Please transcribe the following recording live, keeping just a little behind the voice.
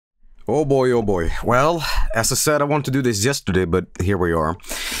Oh boy, oh boy. Well, as I said, I wanted to do this yesterday, but here we are.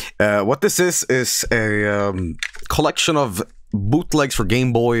 What this is a collection of bootlegs for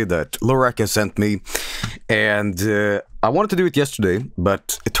Game Boy that Lurek has sent me. And I wanted to do it yesterday,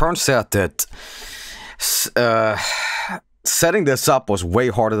 but it turns out that setting this up was way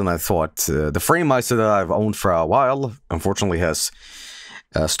harder than I thought. The Framemeister that I've owned for a while, unfortunately, has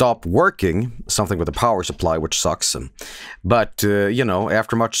stopped working, something with the power supply, which sucks. But, you know,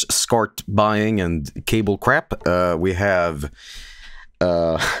 after much SCART buying and cable crap, we have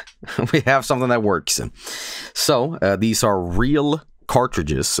something that works. So, these are real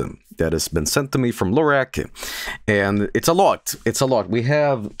cartridges that has been sent to me from Lurek, and it's a lot. It's a lot. We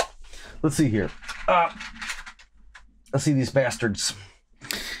have, let's see here. Let's see these bastards.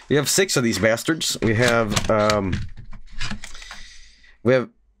 We have 6 of these bastards. We have, why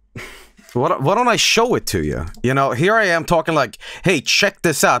don't I show it to you? You know, here I am talking like, hey, check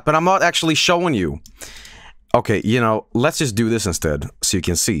this out, but I'm not actually showing you. Okay, you know, let's just do this instead, so you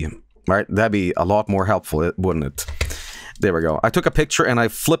can see, right? That'd be a lot more helpful, wouldn't it? There we go. I took a picture and I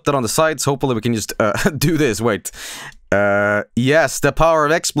flipped it on the sides. Hopefully we can just do this. Wait. Yes, the power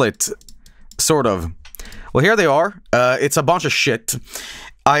of XSplit. Sort of. Well, here they are. It's a bunch of shit.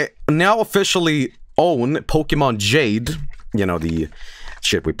 I now officially own Pokemon Jade. You know, the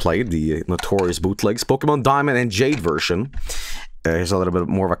shit we played, the notorious bootlegs. Pokemon Diamond and Jade version. Here's a little bit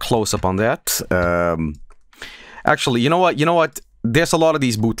more of a close-up on that. Actually, you know what? You know what? There's a lot of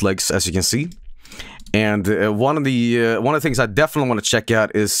these bootlegs, as you can see. And one of the things I definitely want to check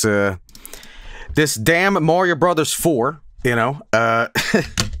out is this damn Mario Brothers 4. You know,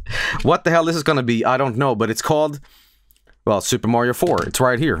 what the hell this is gonna be, I don't know, but it's called, well, Super Mario 4. It's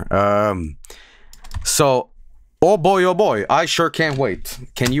right here. So, oh boy, I sure can't wait.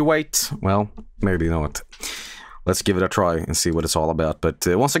 Can you wait? Well, maybe not. Let's give it a try and see what it's all about. But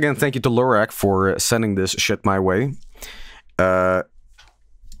once again, thank you to Lurek for sending this shit my way.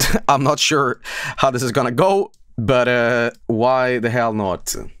 I'm not sure how this is gonna go, but why the hell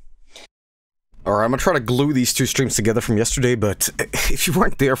not? Alright, I'm gonna try to glue these two streams together from yesterday, but if you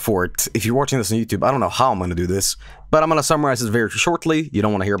weren't there for it, if you're watching this on YouTube, I don't know how I'm gonna do this, but I'm gonna summarize this very shortly. You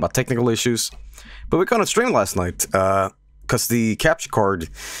don't want to hear about technical issues. But we got on stream last night, because the capture card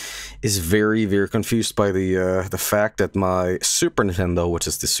is very, very confused by the fact that my Super Nintendo, which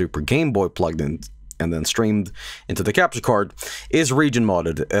is the Super Game Boy plugged in and then streamed into the capture card, is region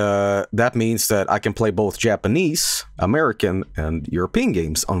modded. That means that I can play both Japanese, American, and European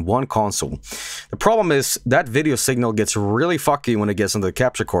games on one console. The problem is that video signal gets really fucky when it gets into the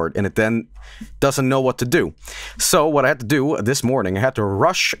capture card, and it then doesn't know what to do. So what I had to do this morning, I had to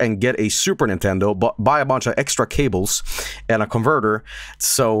rush and get a Super Nintendo, buy a bunch of extra cables and a converter,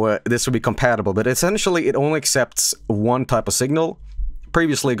 so this would be compatible. But essentially, it only accepts one type of signal.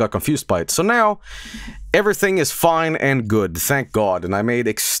 Previously got confused by it. So now, everything is fine and good, thank God. And I made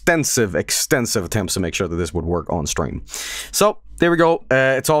extensive attempts to make sure that this would work on stream. So, there we go.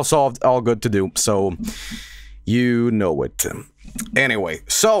 It's all solved, all good to do. So, you know it. Anyway,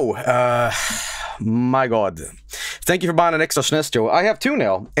 so, my God. Thank you for buying an extra SNES, Joe. I have 2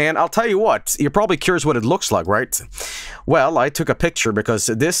 now, and I'll tell you what, you're probably curious what it looks like, right? Well, I took a picture because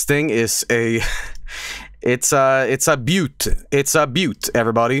this thing is a... It's a beaut. It's a beaut,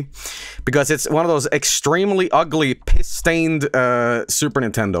 everybody. Because it's one of those extremely ugly, piss-stained Super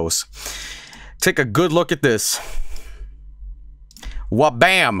Nintendos. Take a good look at this.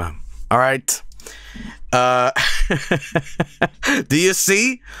 Wabam! Alright. Do you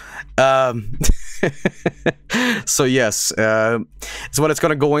see? So yes, it's what it's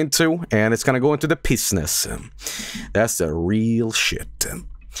gonna go into, and it's gonna go into the pissness. That's the real shit.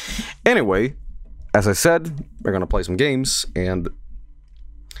 Anyway, as I said, we're gonna play some games, and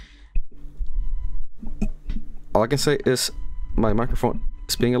all I can say is my microphone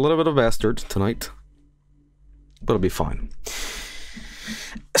is being a little bit of a bastard tonight, but it'll be fine.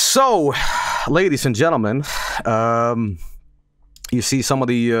 So, ladies and gentlemen, you see some of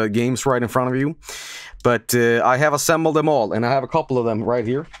the games right in front of you, but I have assembled them all, and I have a couple of them right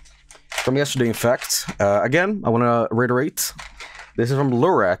here from yesterday, in fact. Again, I want to reiterate. This is from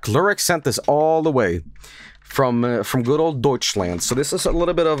Lurek. Lurek sent this all the way from good old Deutschland. So this is a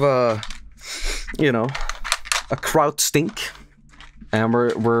little bit of a, you know, a kraut stink, and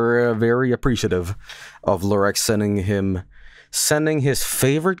we're very appreciative of Lurek sending his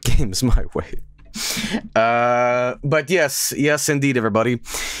favorite games my way. But yes, indeed, everybody.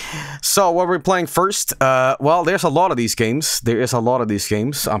 So what we're playing first? Well, there's a lot of these games. There is a lot of these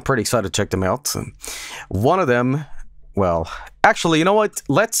games. I'm pretty excited to check them out. One of them. Well, actually, you know what?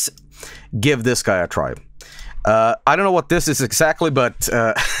 Let's give this guy a try. I don't know what this is exactly, but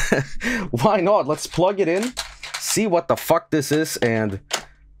why not? Let's plug it in, see what the fuck this is, and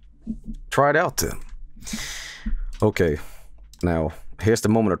try it out. Okay, now, here's the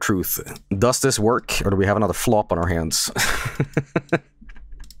moment of truth. Does this work, or do we have another flop on our hands?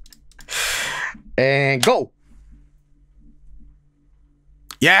 And go!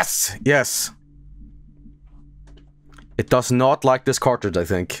 Yes! Yes! It does not like this cartridge, I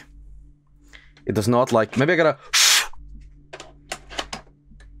think. It does not like... Maybe I gotta...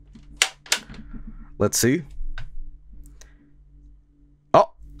 Let's see.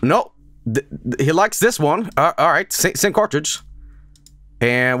 Oh, no! He likes this one. Alright, same cartridge.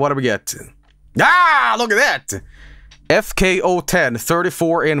 And what do we get? Ah, look at that! FKO10,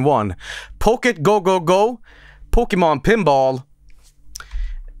 34 in 1. Poke it, go, go, go. Pokemon Pinball.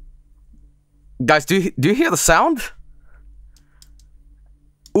 Guys, do you hear the sound?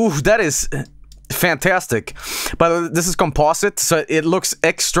 Ooh, that is fantastic. But this is composite, so it looks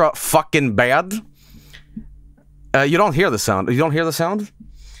extra fucking bad. You don't hear the sound. You don't hear the sound?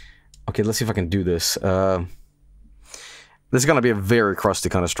 Okay, let's see if I can do this. This is gonna be a very crusty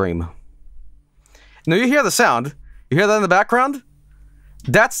kind of stream. No, you hear the sound. You hear that in the background?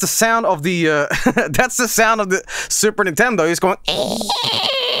 That's the sound of the, that's the sound of the Super Nintendo. He's going...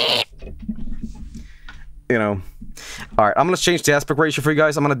 You know. Alright, I'm gonna change the aspect ratio for you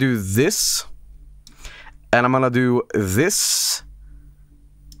guys. I'm gonna do this. And I'm gonna do this.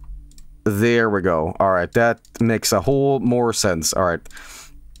 There we go. Alright, that makes a whole more sense. Alright.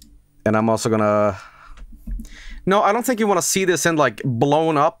 And I'm also gonna... No, I don't think you want to see this in, like,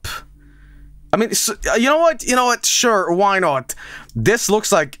 blown up. I mean, you know what? You know what? Sure, why not? This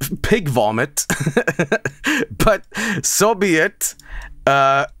looks like pig vomit. But so be it.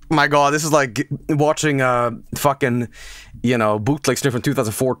 My god, this is like watching fucking, you know, Bootlegs from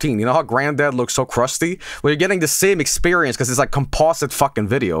 2014. You know how Granddad looks so crusty? Well, you're getting the same experience because it's like composite fucking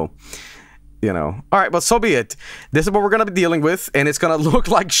video. You know. Alright, but so be it. This is what we're gonna be dealing with, and it's gonna look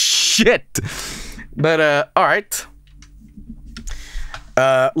like shit. But, alright.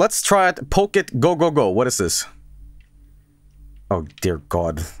 Let's try it. Poke it, go, go, go. What is this? Oh, dear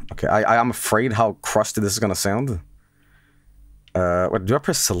God. Okay, I'm afraid how crusty this is gonna sound. What, do I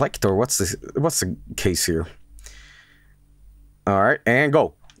press select, or what's the case here? Alright, and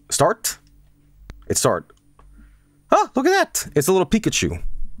go. Start. It start. Oh, look at that. It's a little Pikachu.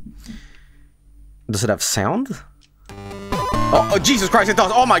 Does it have sound? Oh, Jesus Christ, it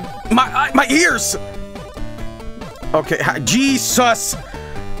does. Oh, my ears! Okay, Jesus!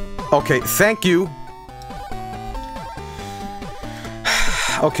 Okay, thank you.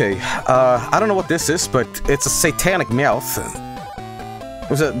 Okay, I don't know what this is, but it's a satanic mouth.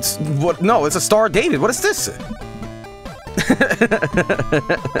 Was it, what? No, it's a Star of David. What is this?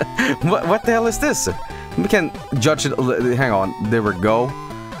 What the hell is this? We can judge it. Hang on, there we go.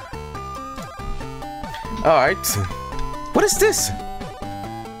 Alright. What is this?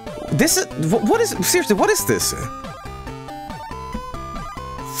 This is... What is... Seriously, what is this?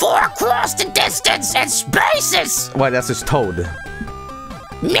 For across the distance and spaces! Wait, that's his Toad.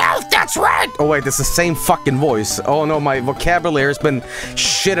 Meowth, that's right! Oh wait, it's the same fucking voice. Oh no, my vocabulary has been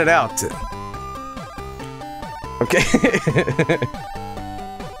shitted out. Okay.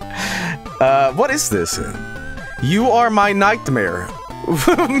 What is this? You are my nightmare.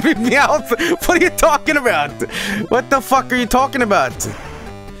 Meowth, what are you talking about? What the fuck are you talking about?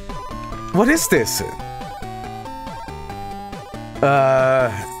 What is this?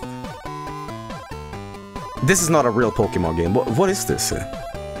 This is not a real Pokemon game. What is this?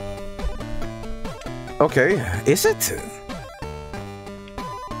 Okay, is it?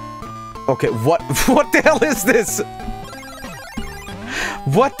 Okay, what the hell is this?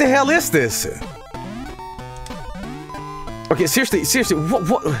 What the hell is this? Okay, seriously,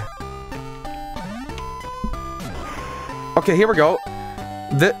 what? Okay, here we go.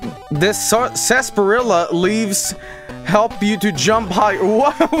 This sarsaparilla leaves help you to jump high.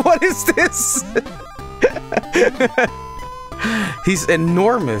 What is this? He's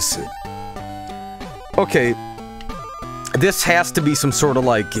enormous. Okay, this has to be some sort of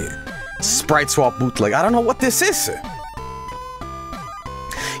like sprite swap bootleg. I don't know what this is.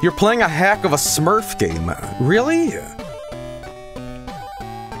 You're playing a hack of a Smurf game. Really?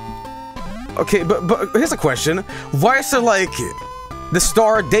 Okay, but here's a question. Why is there like the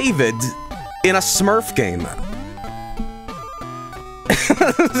Star of David in a Smurf game?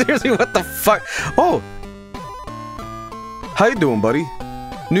 Seriously, what the fuck? Oh! How you doing, buddy?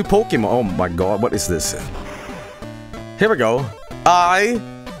 New Pokemon. Oh my god, what is this? Here we go. I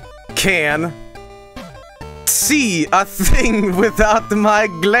can see a thing without my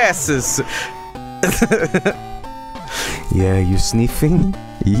glasses. Yeah, you sniffing?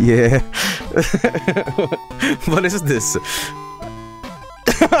 Yeah. What is this?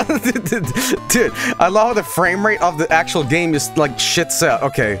 Dude, I love how the frame rate of the actual game is like shits out.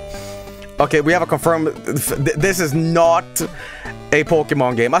 Okay. Okay, we have a confirmed... This is not a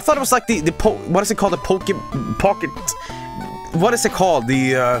Pokemon game. I thought it was like what is it called? The Pocket... What is it called?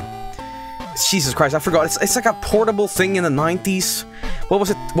 The, Jesus Christ, I forgot. It's like a portable thing in the 90s. What was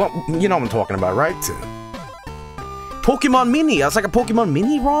it? What, you know what I'm talking about, right? Pokemon Mini. It's like a Pokemon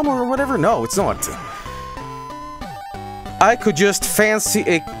Mini ROM or whatever. No, it's not. I could just fancy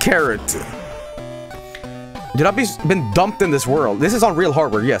a carrot. Did I been dumped in this world? This is on real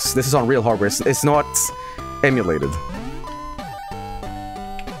hardware. Yes, this is on real hardware. It's not emulated.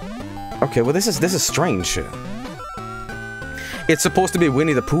 Okay, well this is strange. It's supposed to be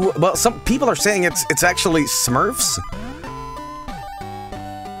Winnie the Pooh. Well, some people are saying it's actually Smurfs.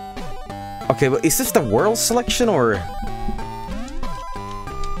 Okay, well, is this the world selection or...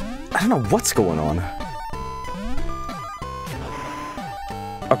 I don't know what's going on.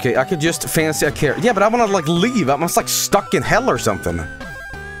 Okay, I could just fancy a carrot. Yeah, but I wanna, like, leave. I'm just, like, stuck in hell or something.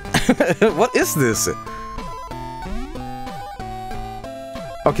 What is this?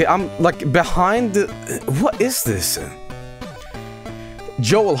 Okay, I'm, like, behind the... What is this?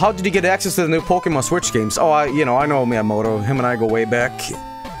 Joel, how did you get access to the new Pokemon Switch games? Oh, I know Miyamoto. Him and I go way back.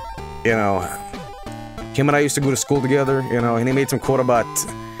 You know, him and I used to go to school together, you know, and he made some quote about,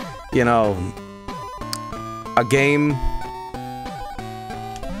 you know, a game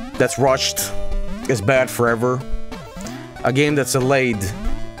that's rushed is bad forever. A game that's delayed,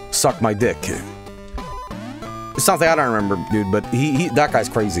 suck my dick. It's something I don't remember, dude, but that guy's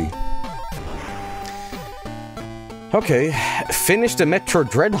crazy. Okay, finish the Metro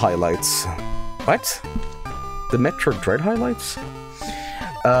Dread highlights. What? The Metro Dread highlights?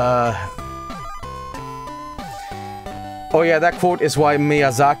 Oh yeah, that quote is why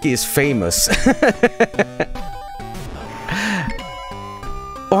Miyazaki is famous.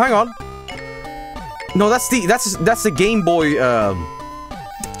 Oh, hang on. No, that's the Game Boy,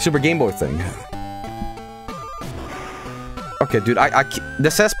 Super Game Boy thing. Okay, dude,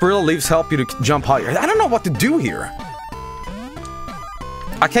 the sarsaparilla leaves help you to jump higher. I don't know what to do here.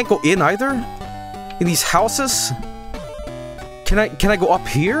 I can't go in either? In these houses? Can I go up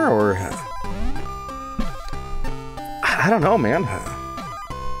here, or... I don't know, man.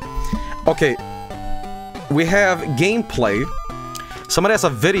 Okay. We have gameplay. Somebody has a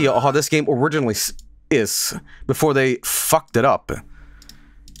video of how this game originally is, before they fucked it up.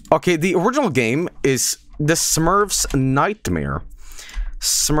 Okay, the original game is the Smurfs Nightmare.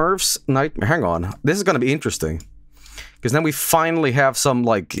 Smurfs Nightmare. Hang on. This is gonna be interesting. Because then we finally have some,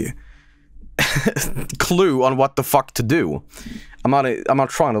 like... clue on what the fuck to do. I'm not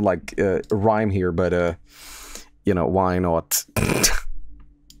trying to, like, rhyme here, but, you know, why not?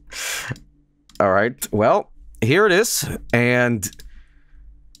 Alright, well, here it is, and...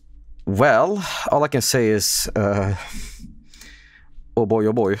 Well, all I can say is, oh boy,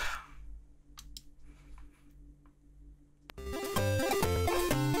 oh boy.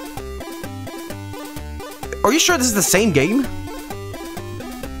 Are you sure this is the same game?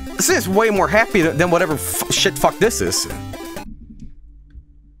 This is way more happy than whatever shit fuck this is.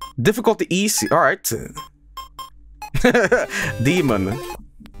 Difficulty easy, alright. Demon.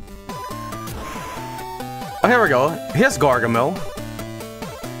 Oh, here we go. Here's Gargamel.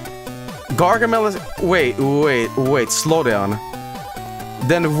 Gargamel is... Wait, slow down.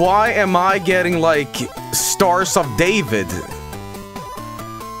 Then why am I getting, like, Stars of David?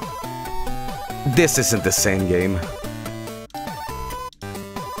 This isn't the same game.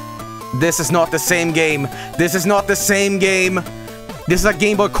 This is not the same game. This is not the same game. This is a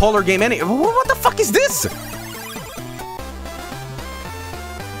Game Boy Color game. What the fuck is this?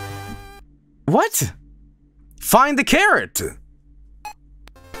 What? Find the carrot.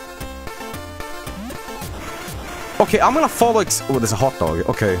 Okay, I'm gonna follow. Oh, there's a hot dog.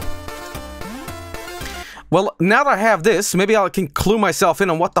 Okay. Well, now that I have this, maybe I can clue myself in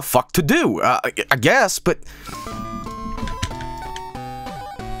on what the fuck to do. I guess, but.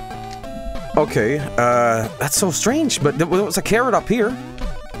 Okay, that's so strange, but there was a carrot up here.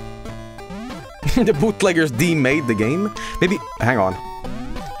 The bootleggers demade the game. Maybe, hang on.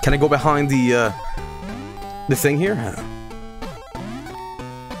 Can I go behind the thing here?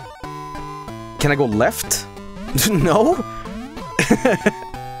 Can I go left? No?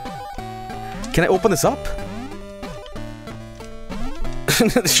 Can I open this up?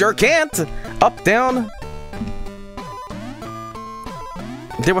 Sure can't! Up, down.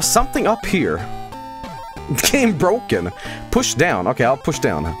 There was something up here. Game broken. Push down. Okay, I'll push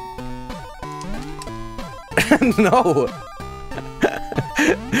down. No.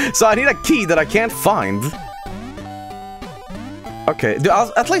 So I need a key that I can't find. Okay, dude,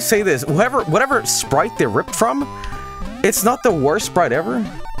 I'll at least say this. Whatever sprite they ripped from, it's not the worst sprite ever.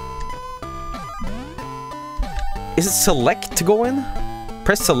 Is it select to go in?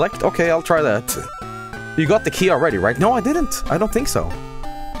 Press select? Okay, I'll try that. You got the key already, right? No, I didn't. I don't think so.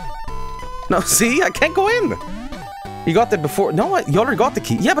 No, see? I can't go in. You got that before. No, you already got the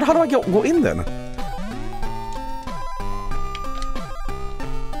key. Yeah, but how do I go in then?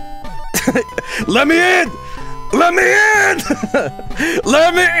 Let me in! Let me in!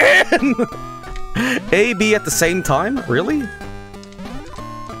 Let me in! A, B at the same time? Really?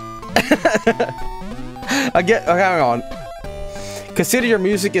 Okay, hang on. Consider your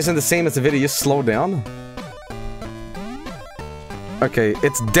music isn't the same as the video, just slow down. Okay,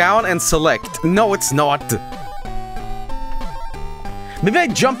 it's down and select. No, it's not. Maybe I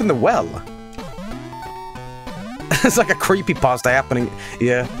jump in the well. It's like a creepypasta happening.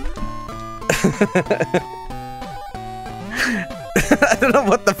 Yeah. I don't know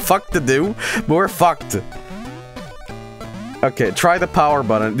what the fuck to do, but we're fucked. Okay, try the power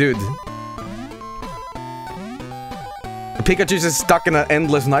button. Dude. Pikachu's is stuck in an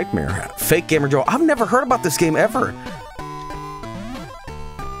endless nightmare. Fake Gamer Joe. I've never heard about this game ever.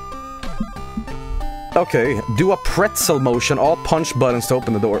 Okay, do a pretzel motion, all punch buttons to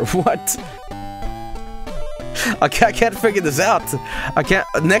open the door. What? I can't figure this out. I can't.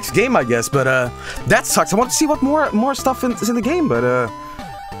 Next game, I guess, but that sucks. I want to see what more stuff is in the game, but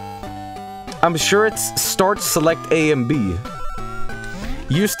I'm sure it's start, select A and B.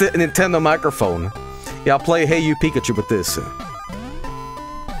 Use the Nintendo microphone. Yeah, I'll play Hey You Pikachu with this.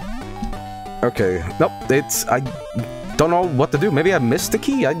 Okay, nope. I don't know what to do. Maybe I missed the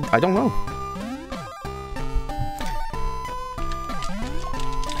key. I don't know.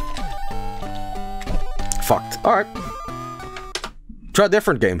 Fucked. Alright. Try a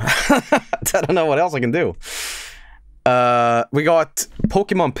different game. I don't know what else I can do. We got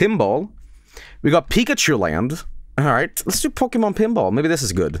Pokemon Pinball. We got Pikachu Land. Alright, let's do Pokemon Pinball. Maybe this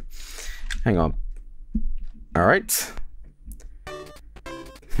is good. Hang on. Alright.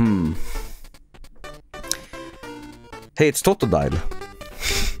 Hey, it's Totodile.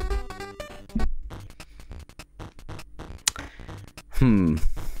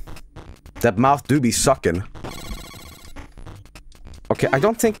 That mouth do be sucking. Okay, I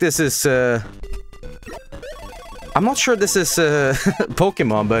don't think this is, I'm not sure this is,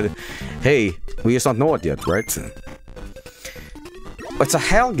 Pokemon, but hey, we just don't know it yet, right? It's a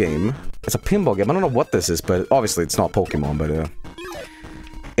HAL game. It's a pinball game. I don't know what this is, but obviously it's not Pokemon, but,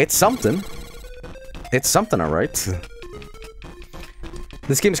 it's something. It's something, alright.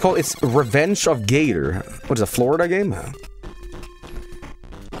 This game is called, it's Revenge of Gator. What is it, a Florida game?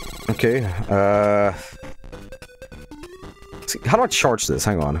 Okay, how do I charge this?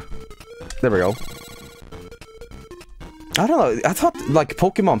 Hang on. There we go. I don't know, I thought, like,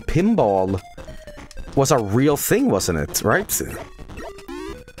 Pokemon Pinball was a real thing, wasn't it? Right?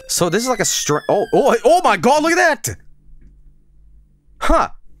 So this is like a oh my god, look at that! Huh.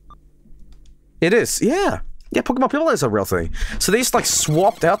 It is, yeah. Yeah, Pokemon Pinball is a real thing. So they just, like,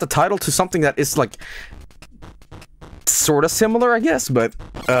 swapped out the title to something that is, like, sort of similar, I guess, but,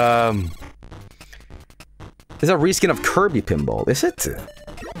 there's a reskin of Kirby Pinball, is it?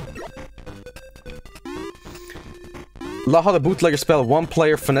 Love how the bootlegger spell one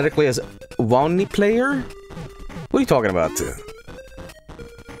player phonetically as one player? What are you talking about?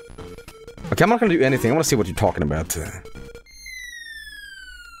 Okay, I'm not gonna do anything. I want to see what you're talking about.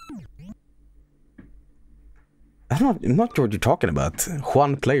 I'm not sure what you're talking about.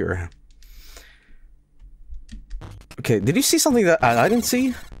 One player. Okay, did you see something that I didn't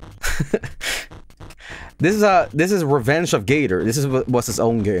see? This is Revenge of Gator. This was his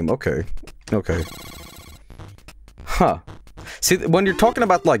own game. Okay. Okay. Huh. See, when you're talking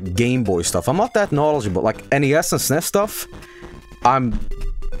about, like, Game Boy stuff, I'm not that knowledgeable. Like, NES and SNES stuff, I'm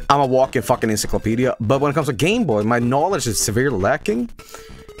a walking fucking encyclopedia. But when it comes to Game Boy, my knowledge is severely lacking.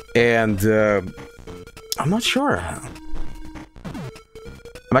 And, I'm not sure.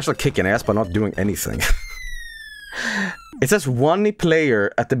 I'm actually kicking ass by not doing anything. It says one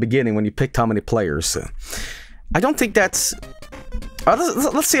player at the beginning when you picked how many players. I don't think that's...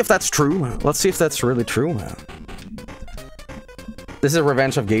 let's see if that's true. Let's see if that's really true. This is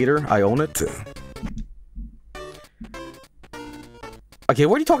Revenge of Gator. I own it. Okay,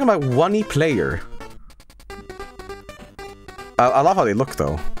 what are you talking about? One player. I love how they look,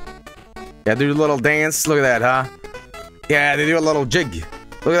 though. Yeah, do a little dance. Look at that, huh? Yeah, they do a little jig.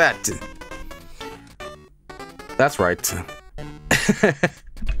 Look at that. That's right.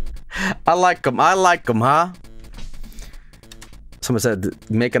 I like them, huh? Someone said,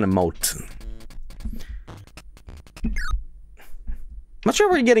 make an emote. I'm not sure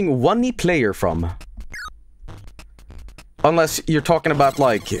where you're getting one player from. Unless you're talking about,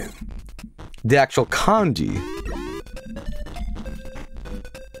 like, the actual kanji.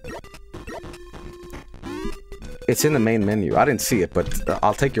 It's in the main menu. I didn't see it, but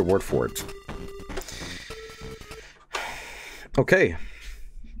I'll take your word for it. Okay.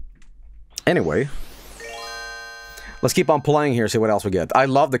 Anyway. Let's keep on playing here, see what else we get. I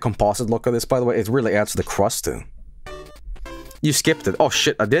love the composite look of this, by the way. It really adds to the crust. You skipped it. Oh,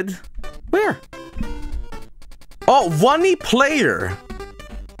 shit, I did? Where? Oh, one player!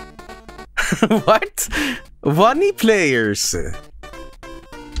 What? One players.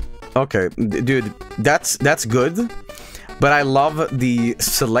 Okay, dude, that's good. But I love the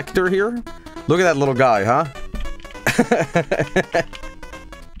selector here. Look at that little guy, huh?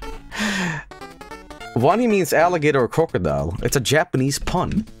 Wani means alligator or crocodile. It's a Japanese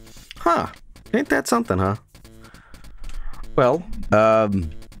pun. Huh. Ain't that something, huh? Well,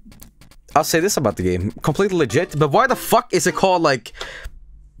 I'll say this about the game. Completely legit, but why the fuck is it called, like,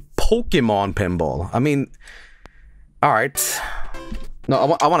 Pokemon Pinball? I mean, alright.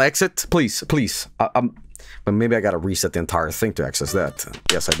 No, I want to exit. Please, please. But maybe I gotta reset the entire thing to access that.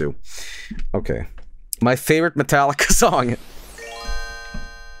 Yes, I do. Okay. My favorite Metallica song.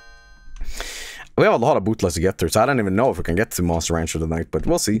 We have a lot of bootlegs to get through, so I don't even know if we can get to Monster Rancher tonight, but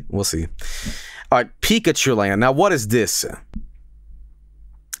we'll see. We'll see. Alright, Pikachu Land. Now, what is this?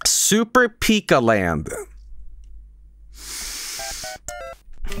 Super Pika Land.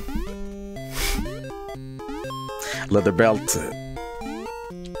 Leather belt.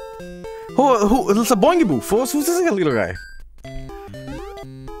 It's a Boingy Boof. Who's this little guy?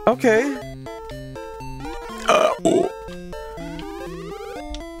 Okay.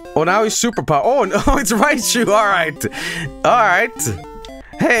 Oh, now he's super power. Oh, no, it's Raichu. Alright. Alright.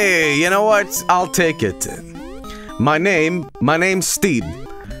 Hey, you know what? I'll take it. My name's Steve.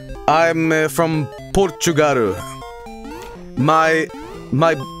 I'm from Portugal. My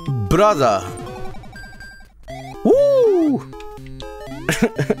brother. Woo!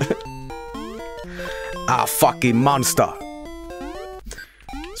 Ah, fucking monster.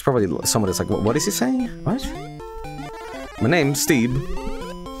 It's probably someone that's like, what is he saying? What? My name's Steve.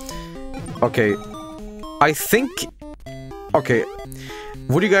 Okay. I think... Okay.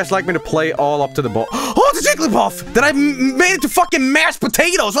 Would you guys like me to play all up to the ball? Oh, it's a Jigglypuff! That I made it to fucking mashed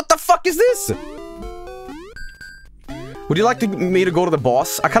potatoes! What the fuck is this? Would you like me to go to the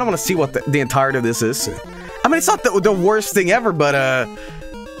boss? I kind of want to see what the entirety of this is. I mean, it's not the worst thing ever, but, I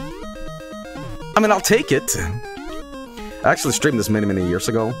mean, I'll take it. I actually streamed this many years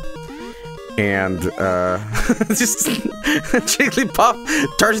ago. And, just...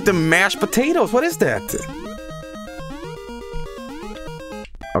 Jigglypuff turns into mashed potatoes. What is that?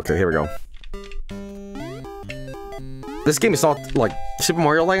 Okay, here we go. This game is not, like... Super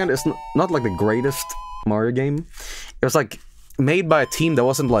Mario Land is not, like, the greatest Mario game. It was, like, made by a team that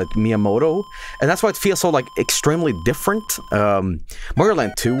wasn't, like, Miyamoto. And that's why it feels so, like, extremely different. Mario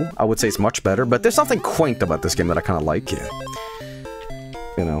Land 2, I would say, is much better. But there's something quaint about this game that I kind of like.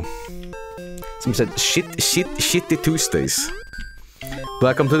 You know. Someone said, shitty Tuesdays.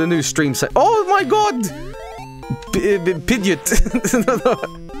 Welcome to the new stream. Oh my god! Pidgeot.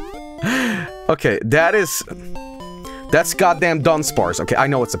 Okay, that's goddamn Dunsparce. Okay, I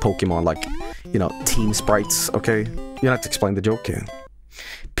know it's a Pokemon, like, you know, team sprites, okay? You don't have to explain the joke here.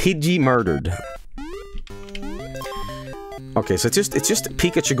 Pidgey murdered. Okay, so it's just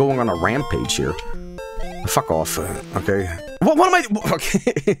Pikachu going on a rampage here. Fuck off, okay? What am I...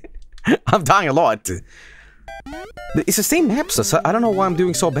 Okay. I'm dying a lot. It's the same map, so I don't know why I'm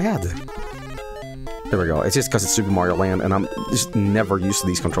doing so bad. There we go. It's just because it's Super Mario Land, and I'm just never used to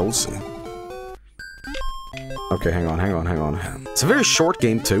these controls. Okay, hang on. It's a very short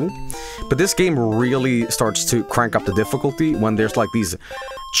game, too. But this game really starts to crank up the difficulty when there's, like, these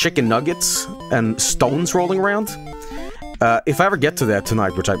chicken nuggets and stones rolling around. If I ever get to that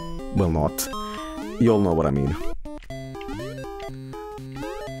tonight, which I will not, you'll know what I mean.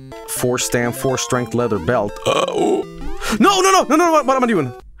 4 stamp, 4 strength leather belt. No, what am I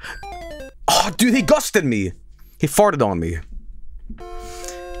doing? Oh, dude, he gusted me. He farted on me.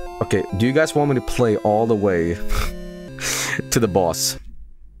 Okay, do you guys want me to play all the way to the boss?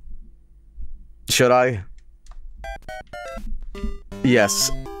 Should I? Yes.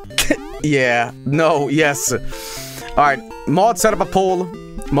 Yeah. No, yes. Alright, Mod set up a poll.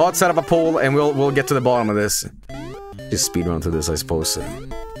 And we'll get to the bottom of this. Just speedrun through this, I suppose.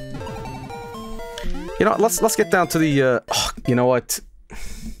 You know, let's get down to the, oh, you know what?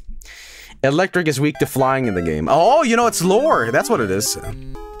 Electric is weak to flying in the game. Oh, you know, it's lore! That's what it is.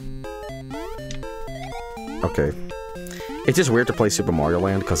 Okay. It's just weird to play Super Mario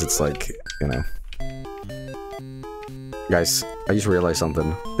Land, because it's like, you know... Guys, I just realized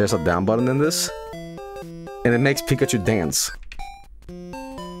something. There's a down button in this, and it makes Pikachu dance.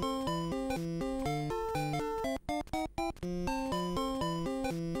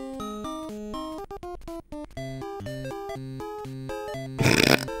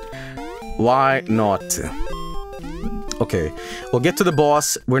 Why not? Okay, we'll get to the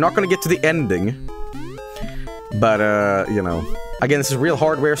boss. We're not gonna get to the ending. But, you know... Again, this is real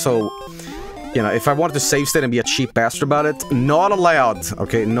hardware, so... You know, if I wanted to save state and be a cheap bastard about it, not allowed.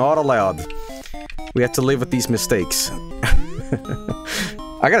 Okay, not allowed. We have to live with these mistakes.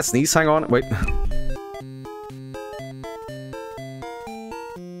 I gotta sneeze, hang on, wait.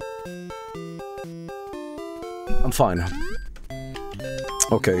 I'm fine.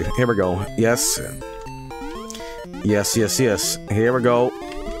 Okay, here we go. Yes. Yes, yes, yes. Here we go.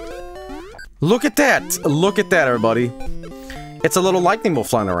 Look at that! Look at that, everybody. It's a little lightning bolt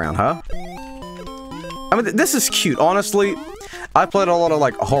flying around, huh? I mean, this is cute. Honestly, I played a lot of,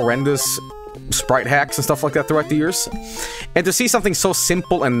 like, horrendous sprite hacks and stuff like that throughout the years. And to see something so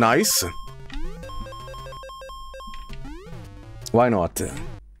simple and nice... Why not?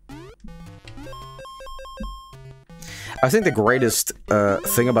 I think the greatest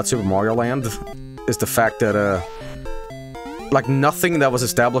thing about Super Mario Land is the fact that, like, nothing that was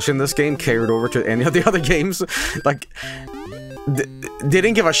established in this game carried over to any of the other games. Like, they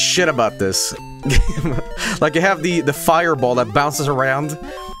didn't give a shit about this. Like, you have the fireball that bounces around.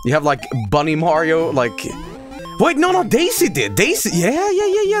 You have, like, Bunny Mario, like... Wait, no, Daisy did! Daisy...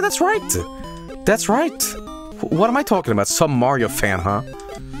 Yeah, that's right! That's right! What am I talking about? Some Mario fan, huh?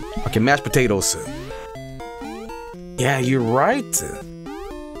 Okay, mashed potatoes. Yeah, you're right!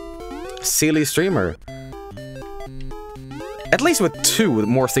 Silly streamer. At least with 2, with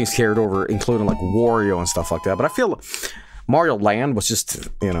more things carried over, including, like, Wario and stuff like that. But I feel Mario Land was just,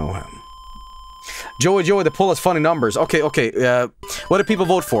 you know... Joey, the poll has funny numbers. Okay, what did people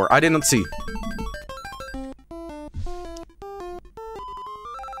vote for? I didn't see.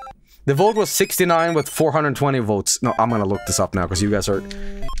 The vote was 69 with 420 votes. No, I'm gonna look this up now, because you guys are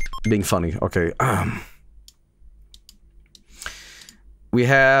being funny. Okay, we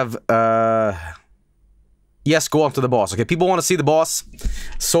have, yes, go on to the boss. Okay, people want to see the boss.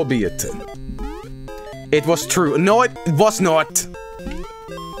 So be it. It was true. No, it was not.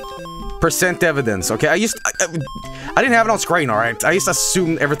 Percent evidence. Okay, I didn't have it on screen, alright? I just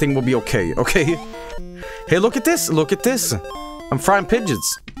assumed everything will be okay, okay? Hey, look at this, look at this. I'm frying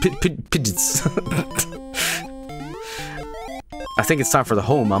pigeons. Pigeons. I think it's time for the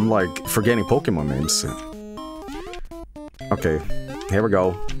home. I'm, like, forgetting Pokemon names. Okay, here we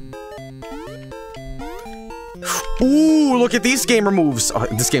go. Ooh, look at these gamer moves. Oh,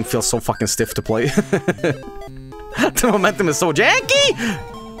 this game feels so fucking stiff to play. The momentum is so janky!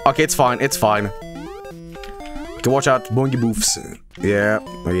 Okay, it's fine, it's fine. Okay, watch out, boingy boofs. Yeah.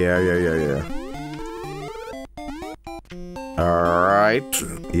 Alright.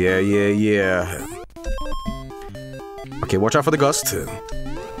 Yeah. Okay, watch out for the gust.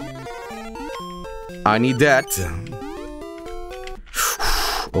 I need that.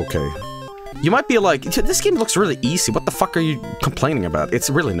 Okay. You might be like, this game looks really easy, what the fuck are you complaining about?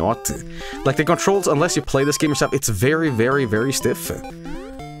 It's really not. Like, the controls, unless you play this game yourself, it's very, very, very stiff.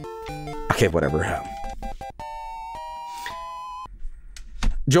 Okay, whatever.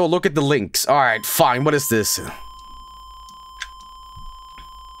 Joe, look at the links. Alright, fine, what is this?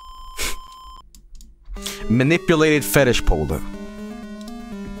 Manipulated fetish pole.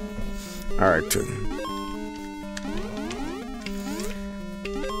 Alright.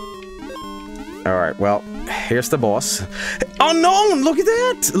 Alright, well, here's the boss. Oh no! Look at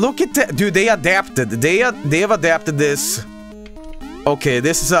that! Look at that! Dude, they adapted. They have adapted this. Okay,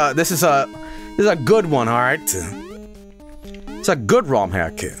 this is a good one, alright? It's a good ROM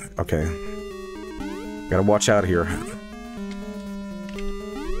hack. Okay. Gotta watch out here.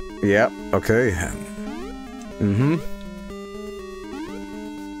 Yep, okay.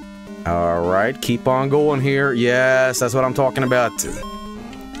 Alright, keep on going here. Yes, that's what I'm talking about.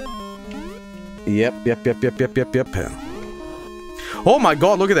 Yep. Oh my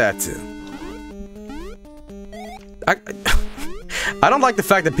god, look at that. I don't like the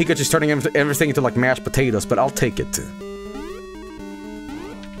fact that Pikachu's turning everything into, like, mashed potatoes, but I'll take it.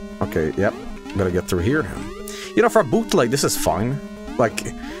 Okay, yep. Gotta get through here. You know, for a bootleg, this is fine. Like,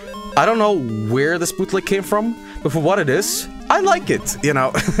 I don't know where this bootleg came from, but for what it is, I like it, you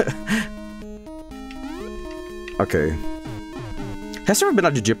know? Okay. Has there ever been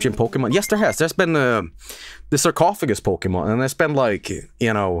an Egyptian Pokemon? Yes, there has. There's been the sarcophagus Pokemon, and there's been like,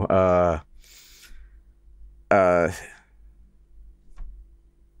 you know,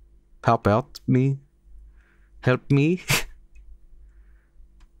 help out me, help me.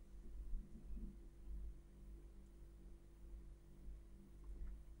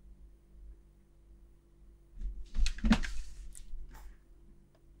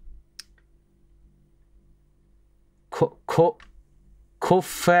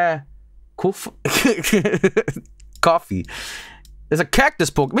 Coffee. There's a cactus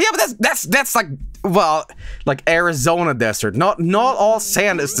Pokemon. Yeah, but that's like, well, like Arizona desert. Not all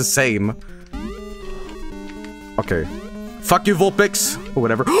sand is the same. Okay. Fuck you, Vulpix. Or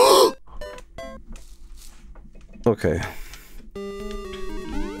whatever. Okay.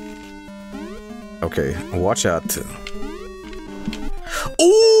 Okay, watch out.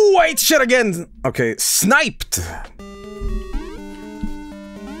 Ooh, I ate shit again! Okay, sniped!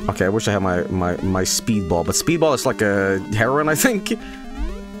 Okay, I wish I had my speedball, but speedball is like a heroin, I think.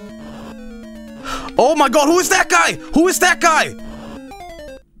 Oh my god, who is that guy? Who is that guy?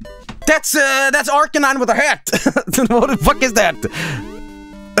 That's Arcanine with a hat. What the fuck is that?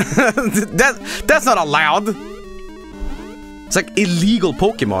 That's not allowed. It's like illegal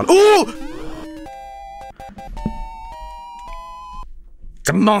Pokemon. Ooh! It's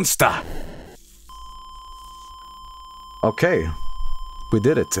a monster. Okay. We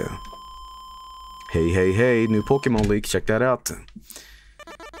did it. Hey, new Pokemon leak. Check that out.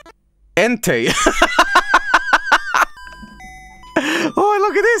 Entei. Oh,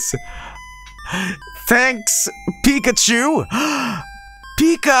 look at this. Thanks, Pikachu.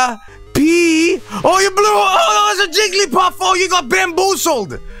 Pika. P. Oh, you blew. Oh, there's a Jigglypuff. Oh, you got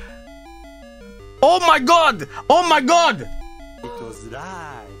bamboozled. Oh my god. Oh my god. It was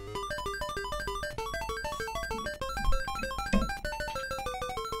right.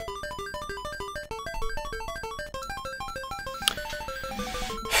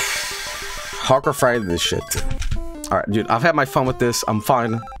 Hawker fried this shit. Alright, dude, I've had my fun with this. I'm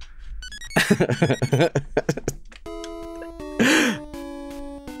fine.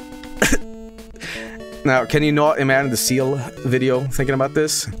 Now, can you not imagine the seal video thinking about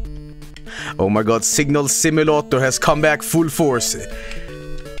this? Oh my god, Signal Simulator has come back full force.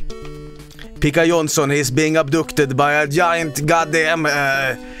 Pika Johnson is being abducted by a giant goddamn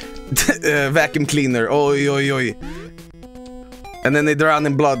vacuum cleaner. Oi, oi, oi. And then they drown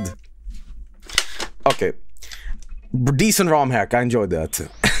in blood. Okay. Decent ROM hack. I enjoyed that.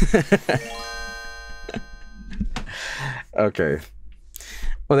 Okay.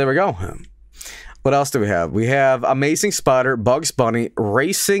 Well, there we go. What else do we have? We have Amazing Spider, Bugs Bunny,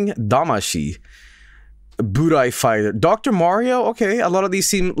 Racing Damashi, Burai Fighter, Dr. Mario. Okay, a lot of these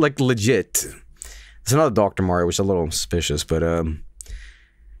seem like legit. There's another Dr. Mario, which is a little suspicious, but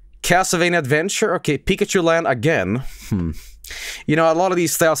Castlevania Adventure. Okay, Pikachu Land again. You know, a lot of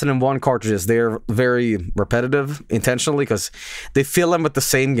these 1001 cartridges, they're very repetitive intentionally because they fill them with the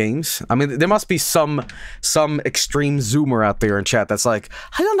same games. I mean, there must be some extreme zoomer out there in chat that's like,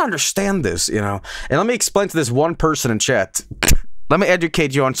 I don't understand this, you know. And let me explain to this one person in chat. Let me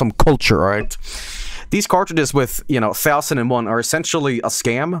educate you on some culture, all right? These cartridges with, you know, 1001 are essentially a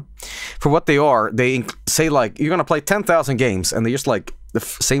scam. For what they are, they say like, you're gonna play 10,000 games, and they're just like, the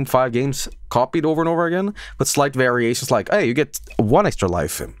same 5 games copied over and over again with slight variations like, hey, you get 1 extra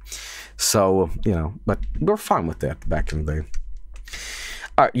life. So, you know, but we're fine with that back in the day.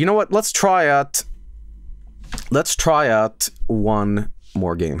 Alright, you know what? Let's try out one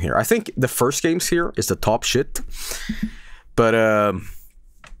more game here. I think the first games here is the top shit. But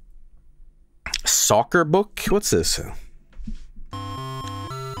Soccer Book? What's this?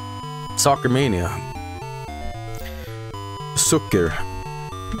 Soccer Mania. Sucker.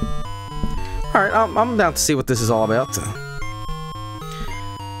 Alright, I'm down to see what this is all about.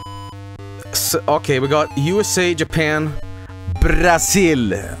 So, okay, we got USA, Japan,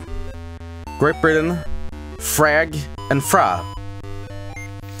 Brazil, Great Britain, Frag, and Fra.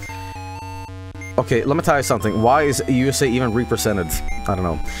 Okay, let me tell you something. Why is USA even represented? I don't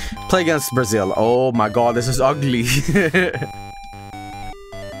know. Play against Brazil. Oh my god, this is ugly.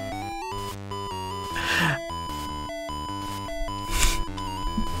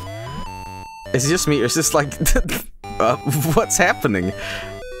 Is it just me, or is this like... what's happening?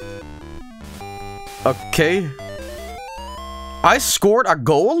 Okay. I scored a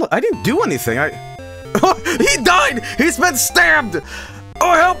goal? I didn't do anything, he died! He's been stabbed!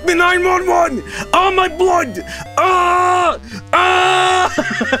 Oh, help me, 911! Oh, my blood! Ah! Ah!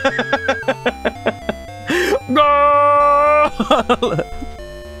 No!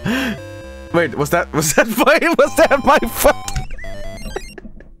 Wait, was that my fuck?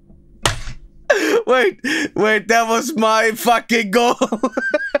 Wait, that was my fucking goal.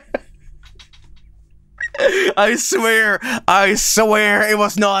 I swear it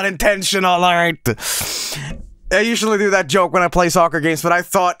was not intentional, alright? I usually do that joke when I play soccer games, but I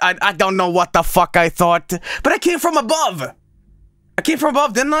thought, I don't know what the fuck I thought, but I came from above. I came from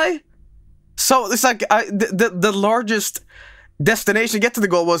above, didn't I? So it's like, the largest destination to get to the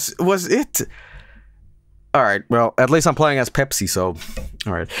goal was it. Alright, well, at least I'm playing as Pepsi, so...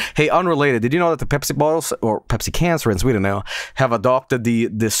 Alright. Hey, unrelated, did you know that the Pepsi bottles, or Pepsi cans, we're in Sweden now, have adopted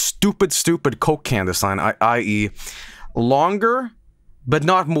the stupid Coke can design, i.e. longer, but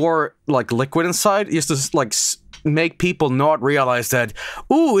not more, like, liquid inside, just to, like, make people not realize that,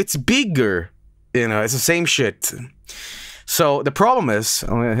 ooh, it's bigger. You know, it's the same shit. So, the problem is,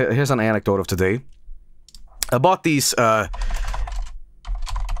 here's an anecdote of today. I bought these,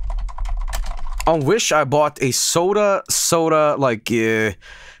 on Wish, I bought a soda, like,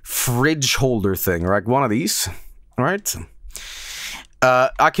 fridge holder thing, right? One of these, right?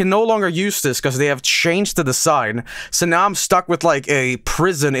 I can no longer use this because they have changed the design, so now I'm stuck with, like, a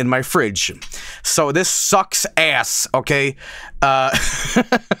prison in my fridge. So this sucks ass, okay?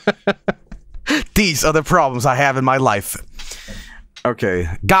 These are the problems I have in my life. Okay,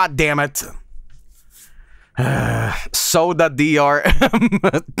 god damn it. Soda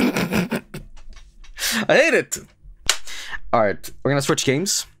DRM. I hate it! Alright, we're gonna switch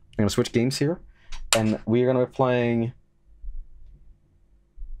games. We're gonna switch games here. And we're gonna be playing...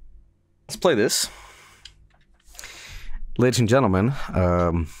 Let's play this. Ladies and gentlemen,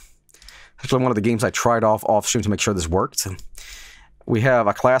 actually one of the games I tried off stream to make sure this worked. We have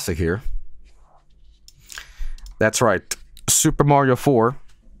a classic here. That's right. Super Mario 4.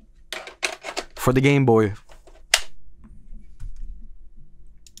 For the Game Boy.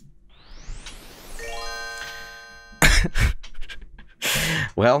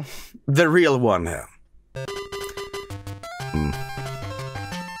 Well, the real one.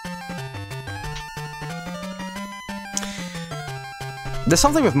 There's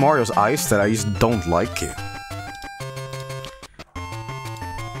something with Mario's eyes that I just don't like.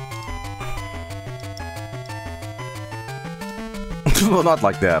 Well, not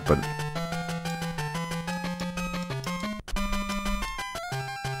like that, but...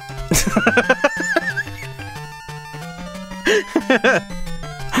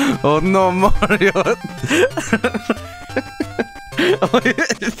 Oh no, Mario!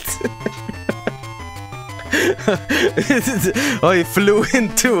 Oh, he flew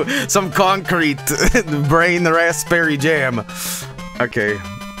into some concrete brain raspberry jam. Okay.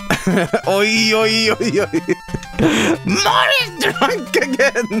 Oi, oi, oi, oi. Mario's drunk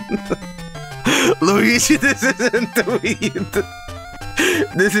again! Luigi, this isn't weed.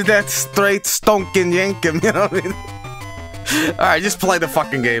 This is that straight stonking yankum, you know what I mean? Alright, just play the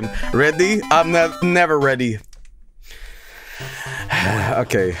fucking game. Ready? I'm never ready.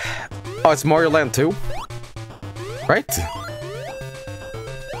 Okay. Oh, it's Mario Land 2? Right?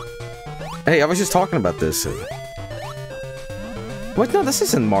 Hey, I was just talking about this. Wait, no, this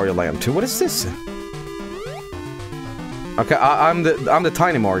isn't Mario Land 2. What is this? Okay, I'm the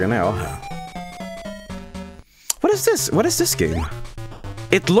tiny Mario now. What is this? What is this game?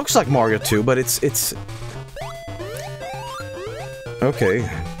 It looks like Mario 2, but it's... Okay.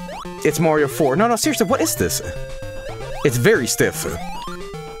 It's Mario 4. No, seriously, what is this? It's very stiff.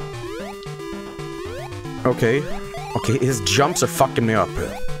 Okay. Okay, his jumps are fucking me up.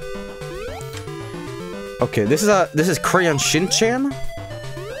 Okay, this is Crayon Shin-chan?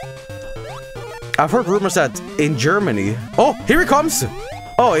 I've heard rumors that in Germany... Oh, here he comes!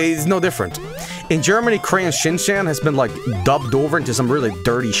 Oh, he's no different. In Germany, Crayon Shin-chan has been, like, dubbed over into some really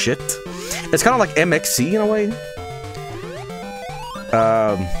dirty shit. It's kind of like MXC in a way.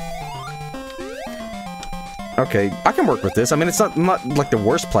 Okay, I can work with this. I mean, it's not like the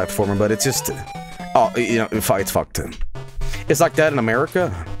worst platformer, but it's just... Oh, you know, it's fucked. It's like that in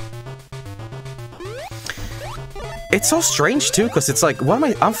America. It's so strange, too, because it's like, what am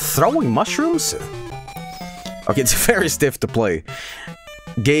I... I'm throwing mushrooms? Okay, it's very stiff to play.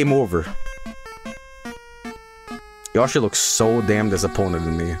 Game over. Yoshi looks so damn disappointed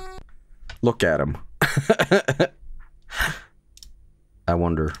in me. Look at him. I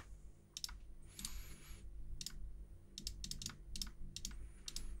wonder.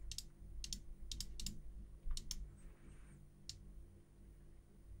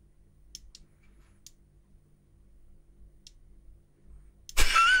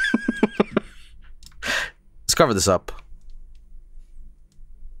 Let's cover this up.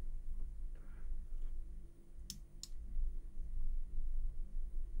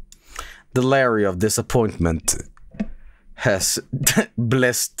 The Larry of disappointment. has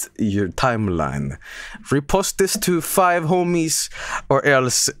blessed your timeline. Repost this to 5 homies, or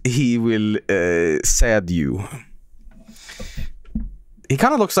else he will sad you. He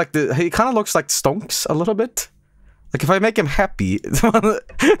kind of looks like Stonks a little bit. Like if I make him happy,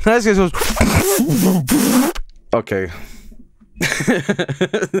 nice guy goes. Okay.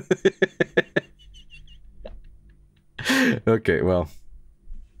 Okay, well.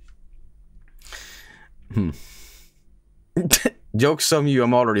 Jokes on you,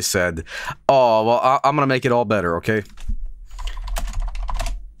 I'm already sad. Oh, well, I'm gonna make it all better, okay?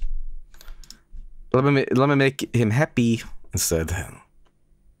 Let me make him happy instead.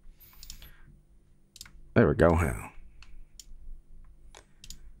 There we go.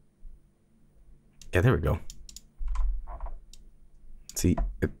 Yeah, there we go. See,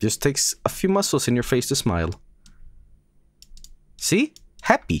 it just takes a few muscles in your face to smile. See?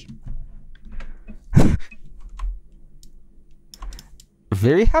 Happy.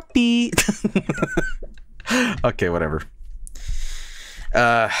 Very happy. Okay, whatever.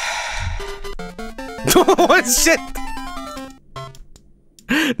 What shit?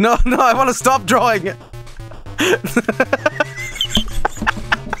 No, I want to stop drawing.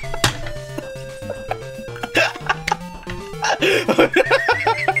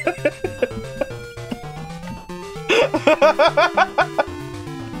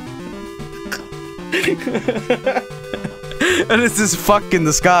 And it's this fuck in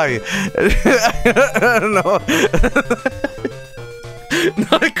the sky. I don't know.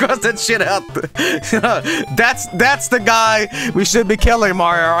 Not across that shit out. That's the guy we should be killing,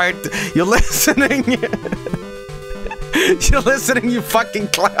 Mario, alright? You're listening? You're listening, you fucking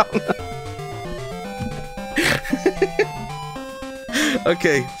clown.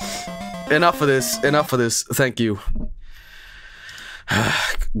 Okay. Enough of this. Thank you.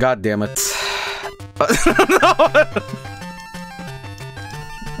 God damn it. No.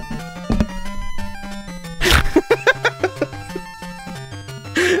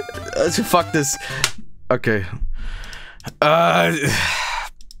 Fuck this. Okay.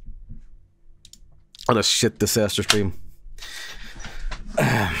 What a shit disaster stream.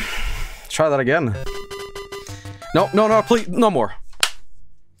 Try that again. No, please, no more.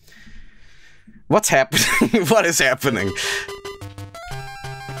 What's happening? What is happening?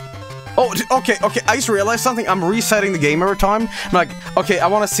 Oh, okay, I just realized something. I'm resetting the game every time. I'm like, okay, I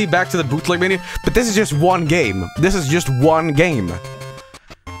want to see back to the bootleg menu, but this is just one game. This is just one game.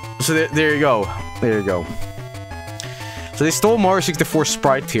 So there you go. There you go. So they stole Mario 64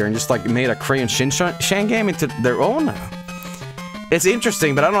 sprite here and just like made a Crayon Shin-chan game into their own. It's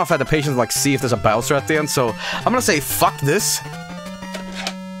interesting, but I don't know if I had the patience to like see if there's a Bowser at the end, so I'm gonna say fuck this.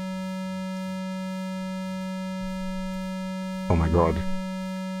 Oh my god.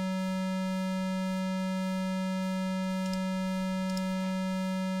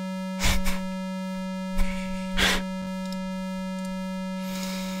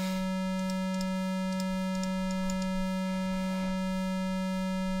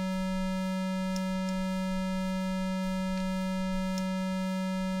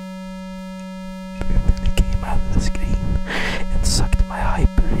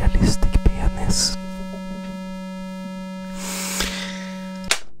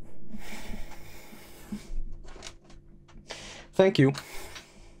 Thank you.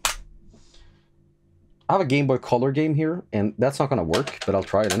 I have a Game Boy Color game here, and that's not gonna work, but I'll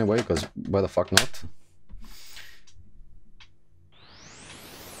try it anyway, because why the fuck not?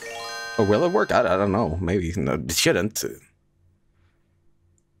 Or will it work? I don't know. Maybe. No, it shouldn't.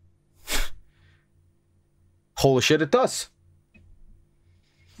 Holy shit, it does.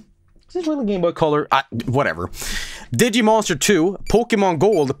 Is this really Game Boy Color? Whatever. Digimonster 2, Pokemon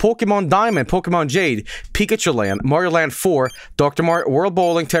Gold, Pokemon Diamond, Pokemon Jade, Pikachu Land, Mario Land 4, Dr. Mario, World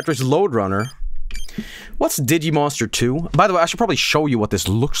Bowling, Tetris Load Runner. What's Digimonster 2? By the way, I should probably show you what this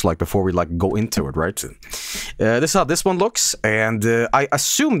looks like before we like go into it, right? This is how this one looks, and I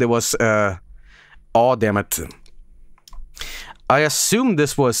assumed it was... oh, damn it. I assumed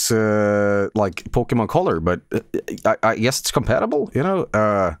this was like Pokemon Color, but I guess it's compatible, you know?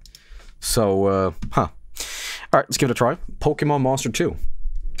 Huh. Alright, let's give it a try. Pokemon Monster 2.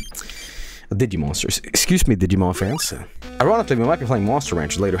 Digimonsters. Excuse me, Digimon fans. Ironically, we might be playing Monster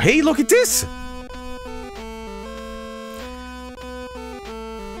Rancher later. Hey, look at this!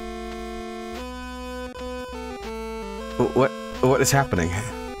 What is happening?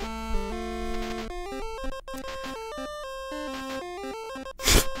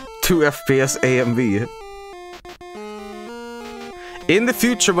 Two FPS AMV. In the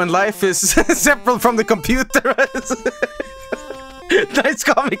future, when life is separate from the computer. Nice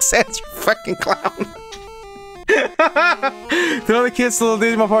Comic Sans, you fucking clown. The other kids, little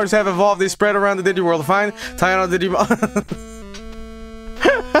Digimon parties have evolved. They spread around the Digiworld to find Tayano Digimon.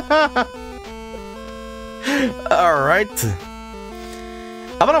 Alright.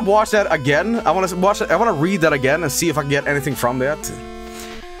 I'm gonna watch that again. I wanna read that again and see if I can get anything from that.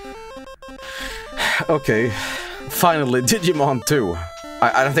 Okay. Finally, Digimon 2.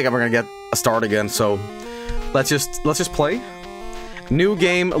 I don't think I'm gonna get a start again, so let's just play. New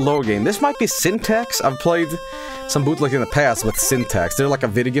game, low game. This might be Syntax. I've played some bootlegs in the past with Syntax. They're like a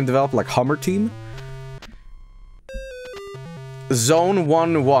video game developer, like Hummer Team. Zone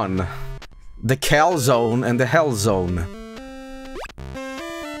 1-1. The Cal Zone and the Hell Zone.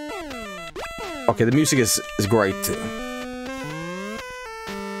 Okay, the music is great.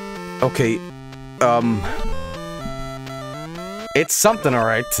 Okay, it's something,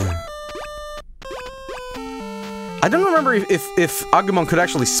 alright. I don't remember if Agumon could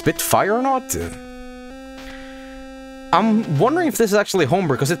actually spit fire or not. I'm wondering if this is actually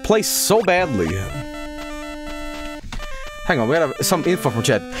homebrew, because it plays so badly. Hang on, we have some info from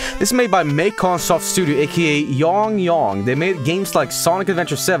chat. This is made by Macon Soft Studio, aka Yong Yong. They made games like Sonic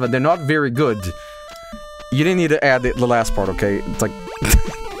Adventure 7. They're not very good. You didn't need to add the last part, okay? It's like...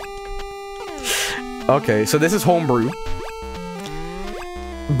 Okay, so this is homebrew.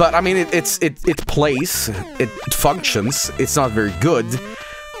 But, I mean, it plays, it functions, it's not very good.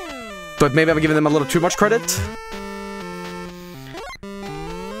 But maybe I'm giving them a little too much credit?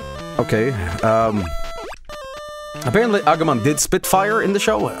 Okay, apparently Agumon did spit fire in the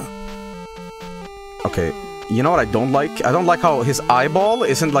show. Okay, you know what I don't like? I don't like how his eyeball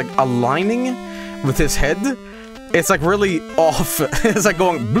isn't, like, aligning with his head. It's, like, really off. It's, like,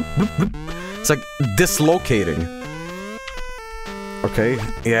 going bloop, bloop, bloop. It's, like, dislocating. Okay,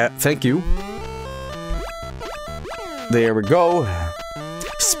 yeah, thank you. There we go.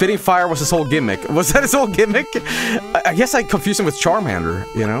 Spitting fire was his whole gimmick. Was that his whole gimmick? I guess I confused him with Charmander,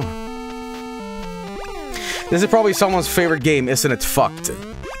 you know? This is probably someone's favorite game, isn't it? Fucked.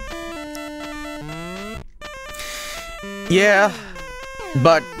 Yeah,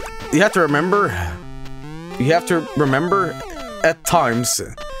 but you have to remember at times,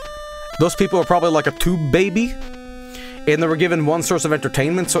 those people are probably like a tube baby. And they were given one source of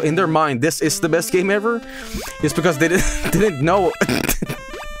entertainment, so in their mind, this is the best game ever. It's because they didn't know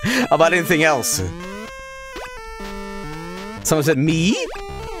about anything else. Someone said, me?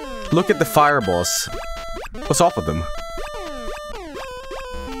 Look at the fireballs. What's up with them?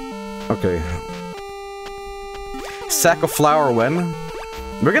 Okay. Sack of flour when?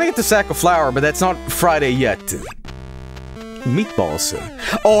 We're gonna get to sack of flour, but that's not Friday yet. Meatballs.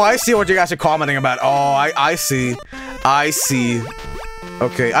 Oh, I see what you guys are commenting about. Oh, I see. I see.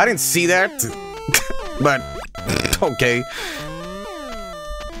 Okay, I didn't see that. But, okay.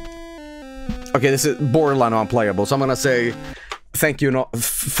 Okay, this is borderline unplayable, so I'm gonna say thank you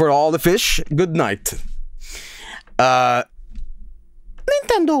for all the fish. Good night. Nintendo!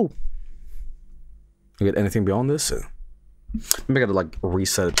 You get anything beyond this? Maybe I gotta, like,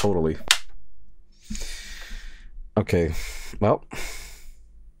 reset it totally. Okay, well...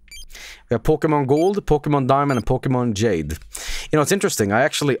 We have Pokemon Gold, Pokemon Diamond, and Pokemon Jade. You know, it's interesting. I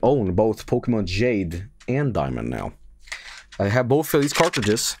actually own both Pokemon Jade and Diamond now. I have both of these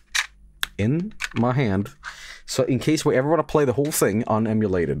cartridges in my hand. So in case we ever want to play the whole thing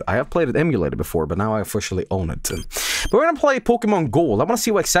unemulated. I have played it emulated before, but now I officially own it. But we're going to play Pokemon Gold. I want to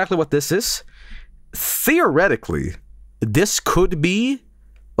see exactly what this is. Theoretically, this could be,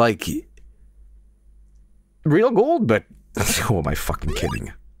 like, real gold, but who am I fucking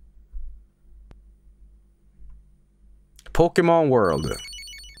kidding? Pokemon World.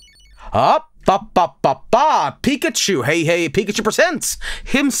 Up, up, up, up, up. Pikachu. Hey, hey, Pikachu presents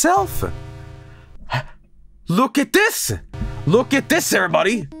himself. Look at this. Look at this,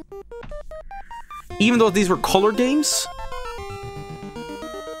 everybody. Even though these were color games,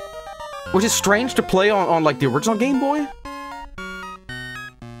 which is strange to play on like the original Game Boy.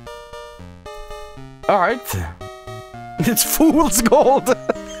 All right. It's Fool's Gold.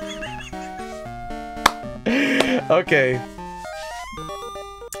 Okay.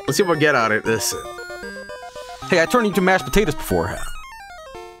 Let's see what we get out of this. Hey, I turned into mashed potatoes before.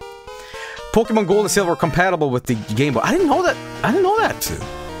 Pokemon Gold and Silver are compatible with the Game Boy. I didn't know that. I didn't know that.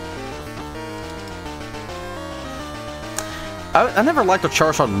 I never liked how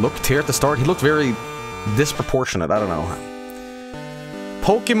Charizard looked here at the start. He looked very disproportionate. I don't know.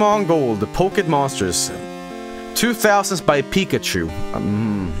 Pokemon Gold, the Pocket Monsters. 2000s by Pikachu.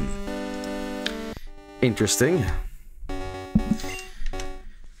 Interesting.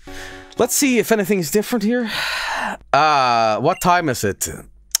 Let's see if anything's different here. What time is it?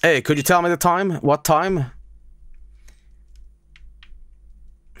 Hey, could you tell me the time? What time?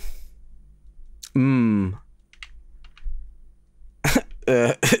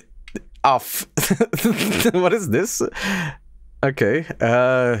 Off. What is this? Okay.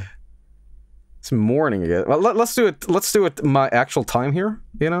 It's morning again. Well, let's do it. Let's do it my actual time here,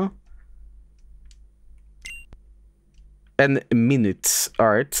 you know? And minutes.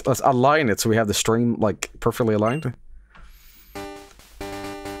 Alright, let's align it so we have the stream, like, perfectly aligned.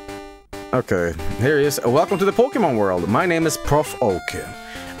 Okay, here he is. Welcome to the Pokemon world. My name is Prof. Oak.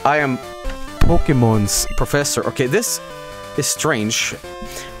 I am Pokemon's professor. Okay, this is strange.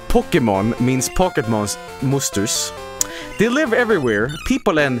 Pokemon means pocket monsters. They live everywhere.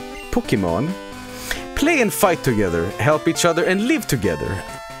 People and Pokemon play and fight together, help each other and live together.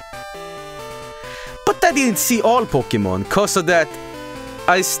 But I didn't see all Pokemon, cause of that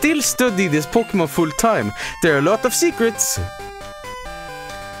I still study this Pokemon full time. There are a lot of secrets.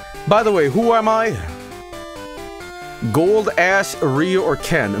 By the way, who am I? Gold, Ash, Rio, or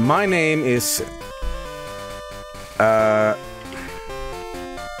Ken? My name is...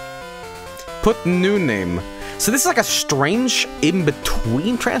 Put new name. So this is like a strange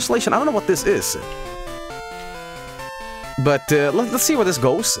in-between translation. I don't know what this is. But let's see where this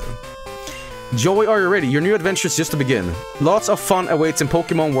goes. Joey, are you ready? Your new adventure's just to begin. Lots of fun awaits in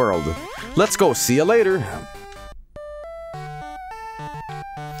Pokemon World. Let's go. See you later.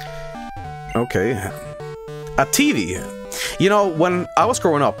 Okay. A TV. You know, when I was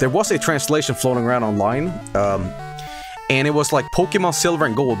growing up, there was a translation floating around online. And it was like Pokemon Silver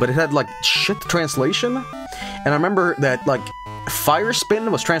and Gold, but it had like shit translation. And I remember that like Fire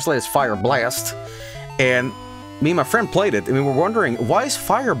Spin was translated as Fire Blast. And me and my friend played it, and we were wondering, why is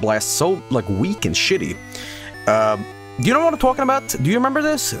Fire Blast so like weak and shitty? Do you know what I'm talking about? Do you remember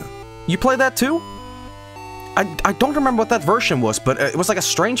this? You played that too? I don't remember what that version was, but it was like a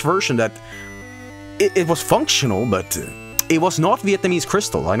strange version that... It was functional, but it was not Vietnamese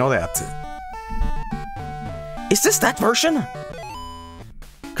Crystal, I know that. Is this that version?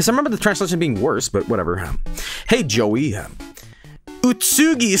 Because I remember the translation being worse, but whatever. Hey Joey,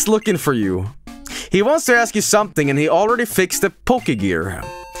 Utsugi is looking for you. He wants to ask you something, and he already fixed the Pokegear.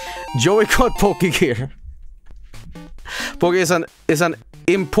 Joey got Pokegear. Poke is an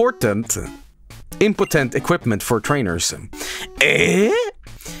impotent equipment for trainers. Eh?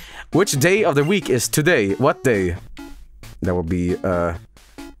 Which day of the week is today? What day? That would be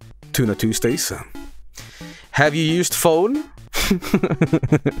Tuna Tuesdays. Have you used phone?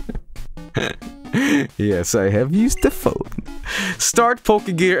 Yes, I have used the phone. Start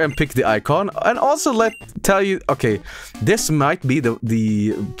Pokegear and pick the icon. And also tell you, okay, this might be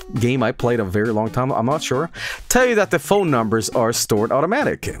the game I played a very long time, I'm not sure. Tell you that the phone numbers are stored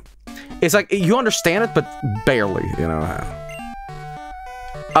automatic. It's like, you understand it, but barely, you know.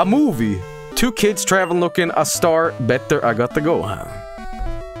 A movie. 2 kids traveling looking a star, better I got to go.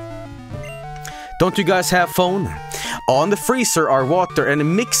 Don't you guys have phone? On the freezer are water and a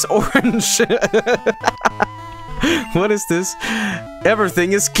mix orange. What is this?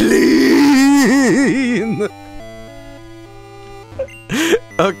 Everything is clean.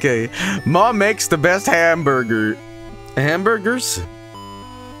 Okay. Mom makes the best hamburgers?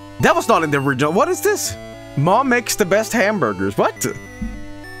 That was not in the original. What is this? Mom makes the best hamburgers. What?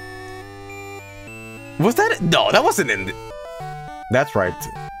 Was that it? No, that wasn't in the... That's right.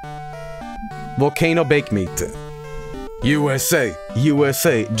 Volcano Bake Meat. USA.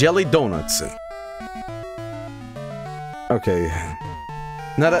 USA. Jelly Donuts. Okay.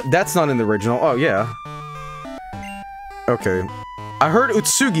 Now that's not in the original. Oh, yeah. Okay. I heard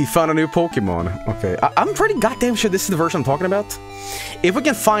Utsugi found a new Pokemon. Okay. I'm pretty goddamn sure this is the version I'm talking about. If we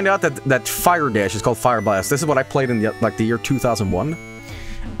can find out that Fire Dash is called Fire Blast, this is what I played in the year 2001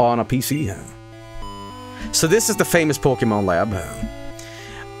 on a PC. So this is the famous Pokemon Lab.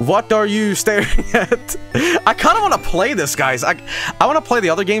 What are you staring at? I kind of want to play this, guys. I want to play the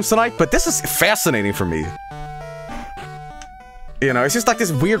other games tonight, but this is fascinating for me. You know, it's just like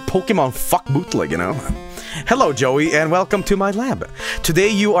this weird Pokemon fuck bootleg, you know? Hello, Joey, and welcome to my lab. Today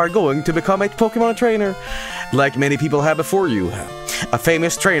you are going to become a Pokemon trainer, like many people have before you. A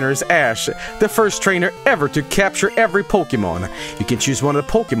famous trainer is Ash, the first trainer ever to capture every Pokemon. You can choose one of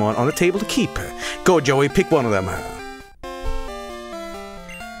the Pokemon on the table to keep. Go, Joey, pick one of them.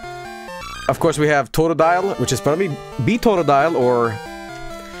 Of course, we have Totodile, which is probably be Totodile or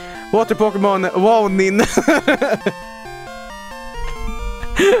Water Pokemon Wonin.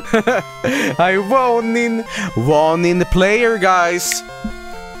 I Wonin the player, guys.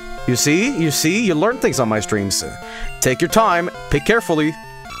 You see, you learn things on my streams. Take your time, pick carefully.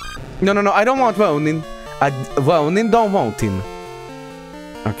 No, I don't want Wonin. Wonin don't want him.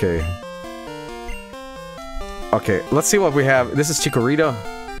 Okay. Okay, let's see what we have. This is Chikorita.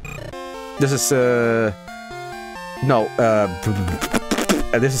 This is, no,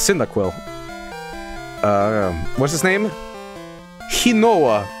 this is Cyndaquil. What's his name?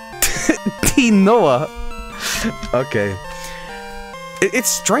 Hinoa. Hinoa. Okay. It's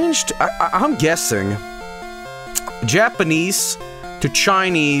strange. I'm guessing Japanese to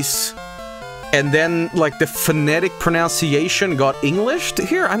Chinese, and then like the phonetic pronunciation got Englished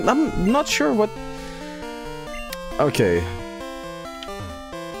here. I'm not sure what. Okay.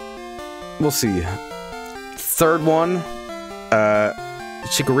 We'll see. Third one.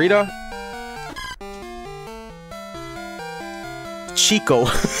 Chikorita. Chico.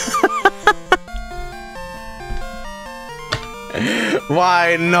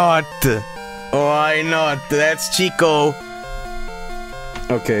 Why not? Why not? That's Chico.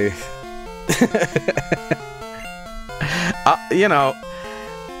 Okay. You know,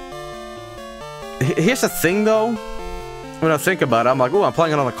 here's the thing though. When I think about it, I'm like, oh, I'm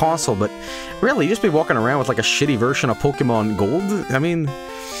playing it on the console, but really, you just be walking around with like a shitty version of Pokemon Gold? I mean...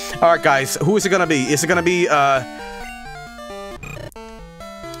 Alright guys, who is it gonna be? Is it gonna be,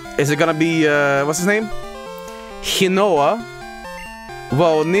 what's his name? Hinoa,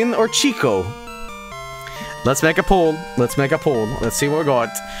 Nin, or Chico? Let's make a poll. Let's make a poll. Let's see what we got.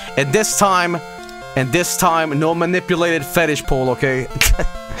 And this time, no manipulated fetish poll, okay?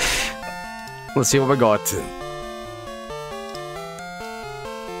 Let's see what we got.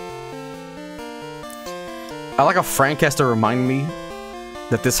 I like how Frank has to remind me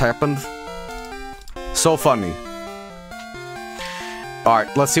that this happened. So funny.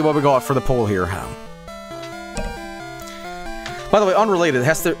 Alright, let's see what we got for the poll here. By the way, unrelated,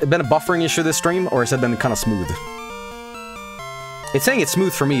 has there been a buffering issue this stream, or has it been kind of smooth? It's saying it's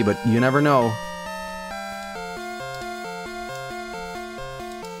smooth for me, but you never know.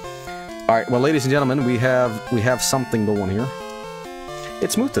 Alright, well, ladies and gentlemen, we have something going here.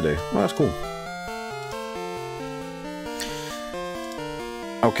 It's smooth today. Oh, that's cool.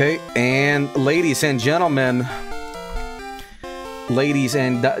 Okay, and ladies and gentlemen,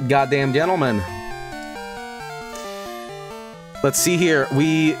 goddamn gentlemen, let's see here.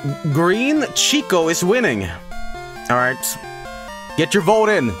 Green Chico is winning. All right, get your vote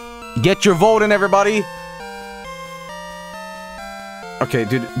in. Get your vote in, everybody. Okay,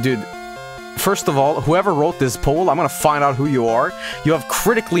 dude. First of all, whoever wrote this poll, I'm gonna find out who you are. You have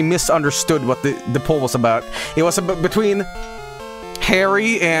critically misunderstood what the poll was about. It was between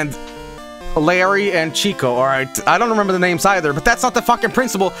Harry and Larry and Chico, alright? I don't remember the names either, but that's not the fucking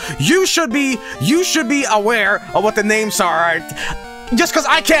principle. You should be aware of what the names are, alright? Just because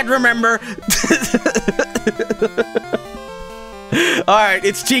I can't remember. Alright,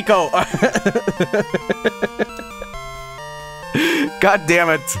 it's Chico. God damn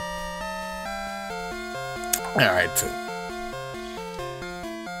it. Alright.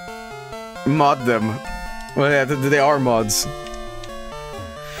 Mod them. Well, yeah, they are mods.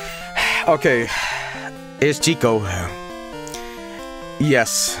 Okay, it's Chico.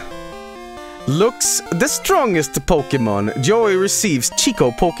 Yes. Looks the strongest Pokemon. Joey receives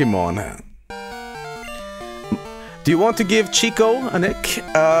Chico Pokemon. Do you want to give Chico a nick?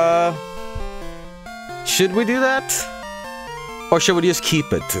 Should we do that? Or should we just keep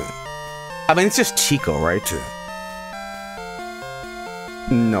it? I mean, it's just Chico, right?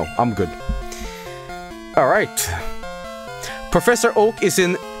 No, I'm good. Alright. Professor Oak is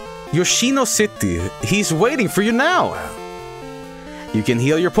in Yoshino City. He's waiting for you now. You can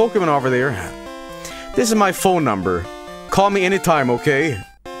heal your Pokemon over there. This is my phone number. Call me anytime, okay?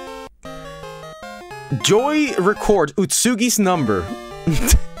 Joy records Utsugi's number.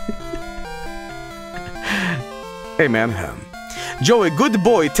 Hey, man. Joey, good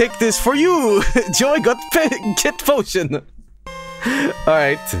boy, take this for you. Joey got get potion.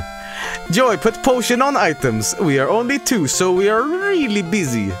 Alright. Joey, put potion on items. We are only 2, so we are really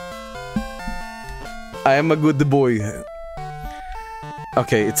busy. I am a good boy.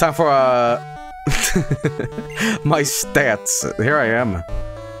 Okay, it's time for my stats. Here I am.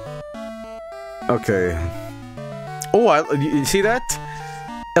 Okay. Oh, you see that?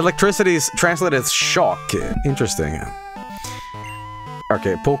 Electricity is translated as shock. Interesting.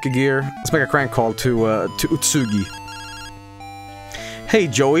 Okay, Pokegear. Let's make a crank call to Utsugi. Hey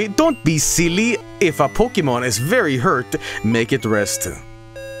Joey, don't be silly. If a Pokemon is very hurt, make it rest.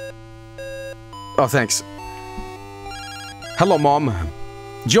 Oh, thanks. Hello, Mom.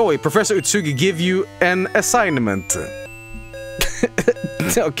 Joey, Professor Utsugi give you an assignment.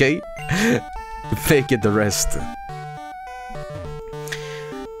 Okay. Make it the rest.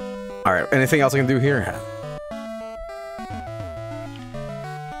 Alright, anything else I can do here?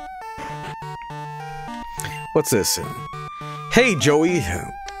 What's this? Hey, Joey.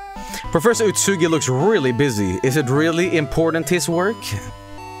 Professor Utsugi looks really busy. Is it really important, his work?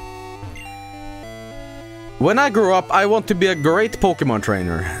 When I grow up, I want to be a great Pokemon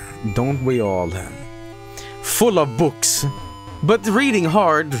trainer. Don't we all? Full of books. But reading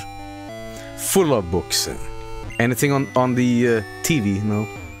hard. Full of books. Anything on the TV? No?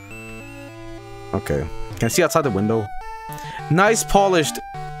 Okay. Can I see outside the window? Nice polished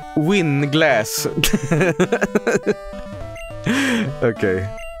wind glass. Okay.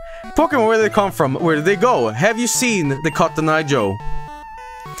 Pokemon, where did they come from? Where did they go? Have you seen the Cotton Eye Joe?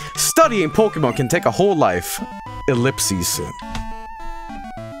 Studying Pokemon can take a whole life. Ellipses.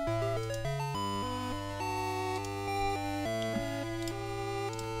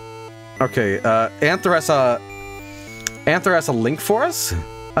 Okay, Anther has a link for us? I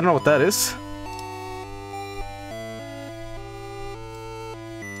don't know what that is.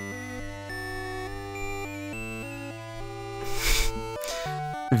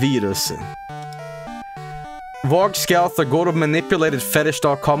 Virus. Vargskelethor, go to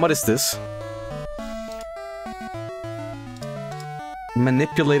manipulatedfetish.com. What is this?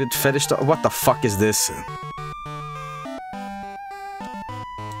 Manipulated fetish. What the fuck is this?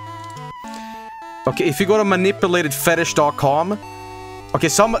 Okay, if you go to manipulatedfetish.com, okay,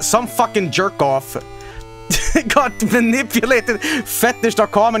 some fucking jerk off got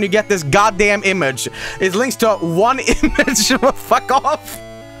manipulatedfetish.com and you get this goddamn image. It links to one image. Fuck off.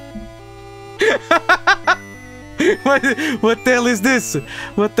 What the hell is this?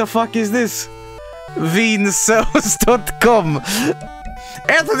 What the fuck is this? Vinesauce.com.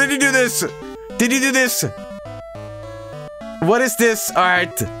 Anthony, did you do this? Did you do this? What is this?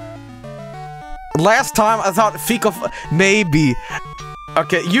 Alright. Last time I thought Fico... Maybe.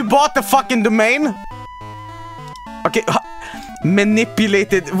 Okay, you bought the fucking domain? Okay,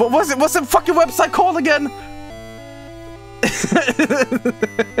 manipulated... What was it? What's the fucking website called again?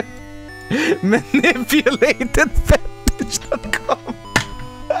 Manipulatedfetish.com.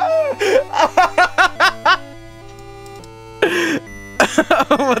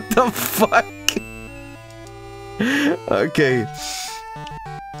 What the fuck? Okay.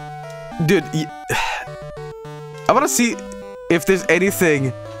 Dude, I wanna see if there's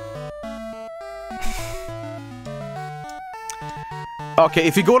anything. Okay,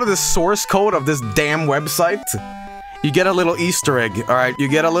 if you go to the source code of this damn website, you get a little Easter egg, alright? You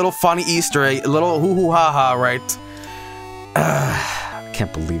get a little funny Easter egg, a little hoo-hoo-ha-ha, right? I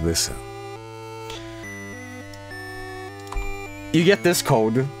can't believe this. You get this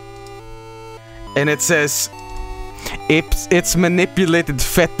code, and it says, it's manipulated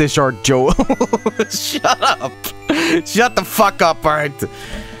fetish art, Joe. Shut up. Shut the fuck up, alright? I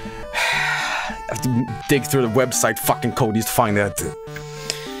have to dig through the website fucking code just to find that.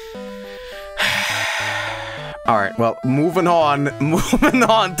 Alright, well, moving on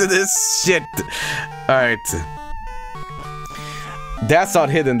to this shit. Alright. That's not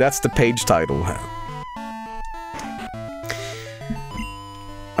hidden, that's the page title.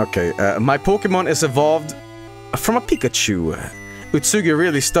 Okay, my Pokemon is evolved from a Pikachu. Utsugi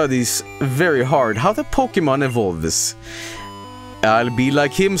really studies very hard how the Pokemon evolves. I'll be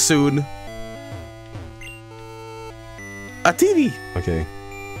like him soon. A TV. Okay.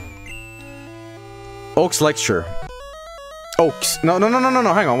 Oak's lecture. Oak's. No,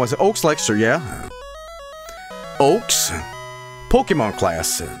 hang on. Was it Oak's lecture? Yeah. Oak's Pokemon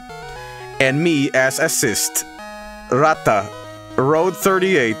class. And me as assist. Rata. Road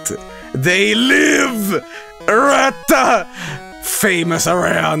 38. They live! Rata! Famous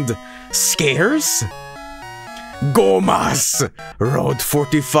around. Scares? Gomas. Road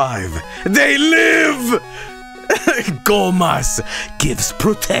 45. They live! Gomas gives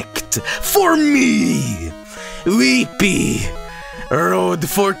protect for me. Weepy. Road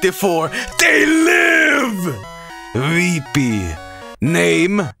 44. They live! Weepy.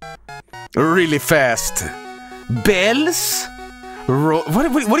 Name? Really fast. Bells? What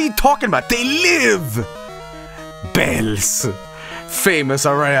are you talking about? They live! Bells. Famous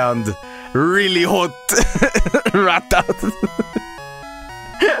around. Really hot. Rata.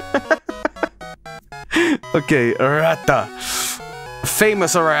 Okay, Rata.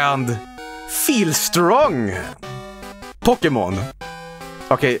 Famous around. Feel strong. Pokemon.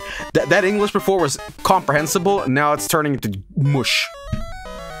 Okay, that English before was comprehensible, now it's turning into mush.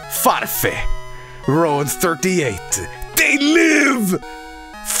 Farfe. Road 38. They live!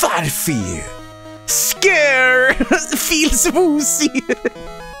 Farfi. Scare. Feels woozy.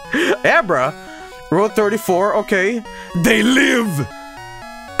 Abra. Road 34, okay. They live!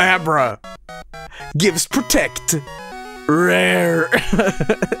 Abra. Gives protect. Rare.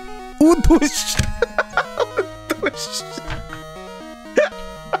 Udush. Udush.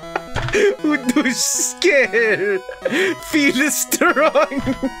 scared. Feel strong.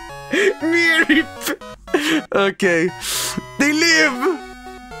 Mirip. Okay. They live.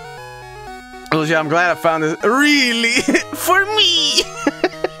 Oh yeah, I'm glad I found this. Really? For me.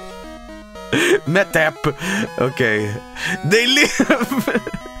 Metap. Okay. They live.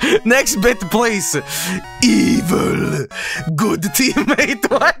 Next bit place. Evil. Good teammate.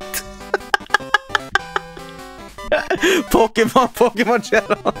 What? Pokemon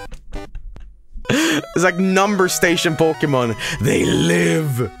channel. It's like number station Pokemon. They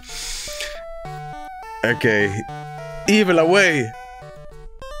live. Okay. Evil away.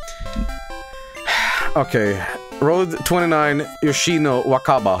 Okay. Road 29, Yoshino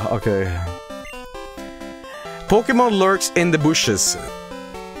Wakaba. Okay. Pokemon lurks in the bushes.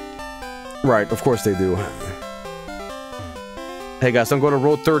 Right, of course they do. Hey guys, don't go to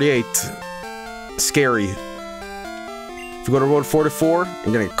Road 38. Scary. If you go to Road 44,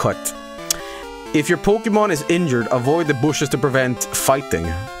 you're gonna get cut. If your Pokemon is injured, avoid the bushes to prevent fighting.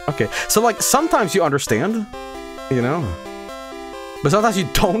 Okay, so like, sometimes you understand, you know? But sometimes you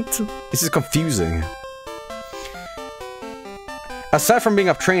don't. This is confusing. Aside from being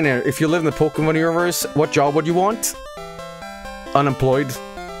a trainer, if you live in the Pokemon universe, what job would you want? Unemployed.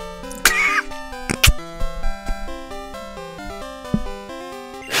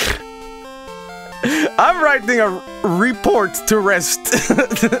 I'm writing a report to rest.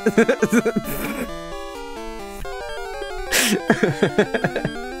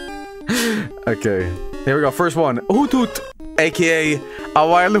 Okay, here we go. First one. Hoothoot, aka a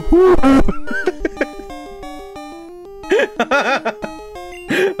while.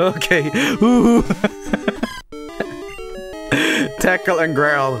 Okay. Tackle and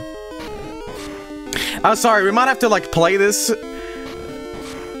growl. I'm sorry, we might have to like play this.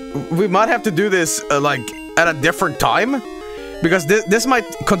 We might have to do this like at a different time, because this might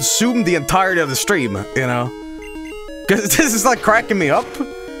consume the entirety of the stream, you know? Because this is like cracking me up.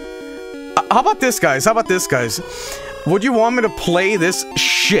 How about this, guys? How about this, guys? Would you want me to play this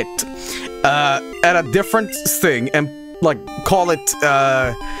shit at a different thing and like call it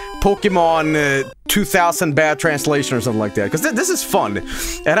Pokemon 2000 bad translation or something like that? Because this is fun,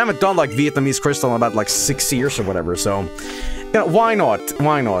 and I haven't done like Vietnamese Crystal in about like 6 years or whatever, so you know, why not?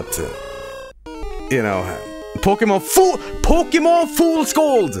 Why not? You know, Pokemon Fool's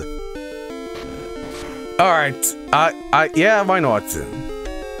Gold. All right, yeah, why not?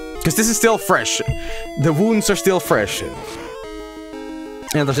 Because this is still fresh. The wounds are still fresh.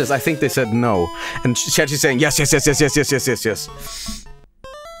 And there's this, I think they said no, and she's saying yes, yes, yes, yes, yes, yes, yes, yes, yes.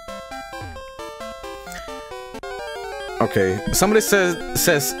 Okay, somebody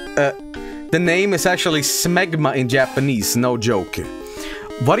says the name is actually Smegma in Japanese, no joke.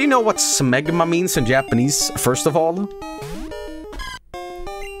 What do you know what Smegma means in Japanese, first of all?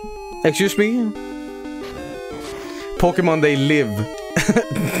 Excuse me? Pokemon, they live.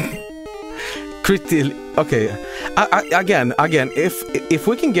 Okay, again, if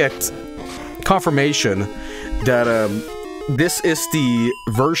we can get confirmation that this is the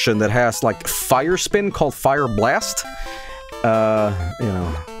version that has like Fire Spin called Fire Blast, you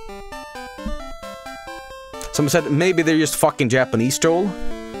know. Someone said maybe they're just fucking Japanese, Joel.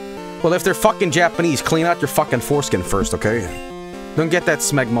 Well, if they're fucking Japanese, clean out your fucking foreskin first, okay? Don't get that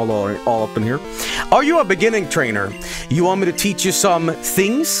smegma all up in here. Are you a beginning trainer? You want me to teach you some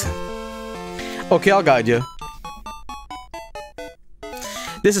things? Okay, I'll guide you.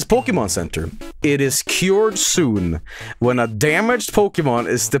 This is Pokemon Center. It is cured soon when a damaged Pokemon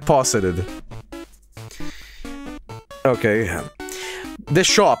is deposited. Okay. The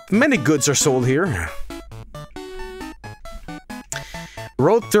shop. Many goods are sold here.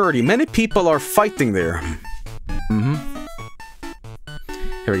 Road 30. Many people are fighting there.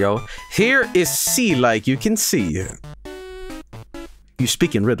 Here we go. Here is sea like you can see. You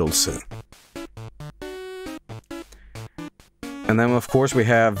speak in riddles. And then, of course, we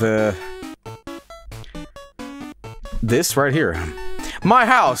have this right here. My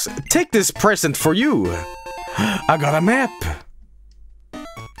house! Take this present for you! I got a map!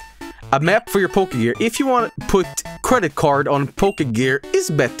 A map for your Pokegear. If you want to put credit card on Pokegear, is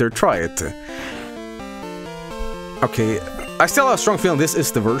better, try it. Okay, I still have a strong feeling this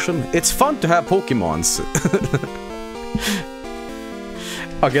is the version. It's fun to have Pokemons.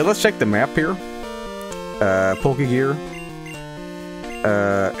 Okay, let's check the map here. Pokegear.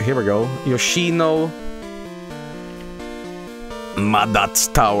 Here we go. Yoshino. Madat's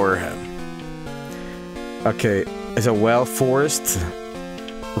Tower. Okay, it's a well forest.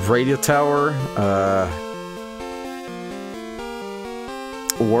 Radio Tower.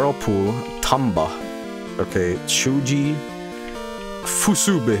 Whirlpool. Tamba. Okay, Chuji.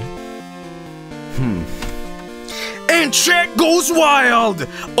 Fusube. And chat goes wild!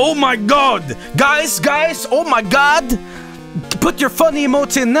 Oh my god! Guys, oh my god! Put your funny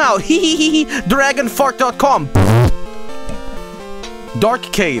emotes in now! Hehehe! Dragonfart.com. Dark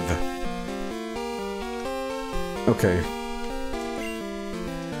cave. Okay.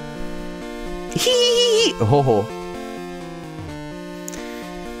 Hehehe! Ho ho.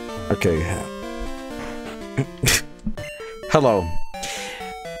 Okay. Hello.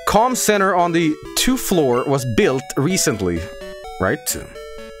 Comm center on the 2th floor was built recently, right?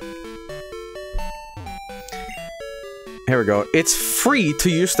 Here we go. It's free to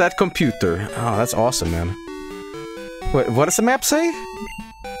use that computer. Oh, that's awesome, man. Wait, what does the map say?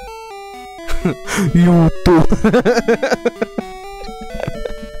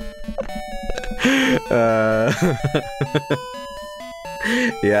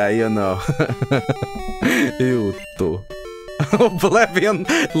 Yeah, you know. Yoto. Oblivion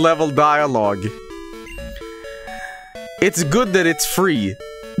level dialogue. It's good that it's free.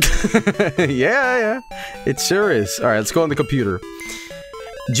 Yeah, it sure is. Alright, let's go on the computer.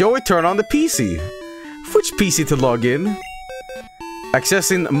 Joey, turn on the PC. Which PC to log in?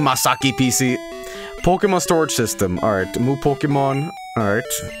 Accessing Masaki PC. Pokemon storage system. Alright, move Pokemon. Alright,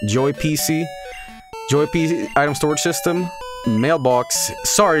 Joey PC. Joey PC item storage system. Mailbox.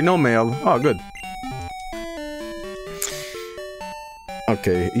 Sorry, no mail. Oh, good.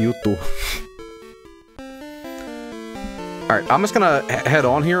 Okay, you too. Alright, I'm just gonna head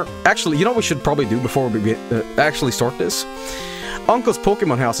on here. Actually, you know what we should probably do before we actually start this? Uncle's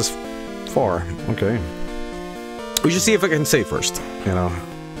Pokemon house is far. Okay. We should see if I can save first, you know.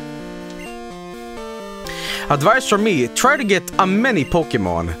 Advice from me, try to get a many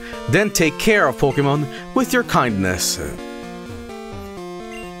Pokemon, then take care of Pokemon with your kindness.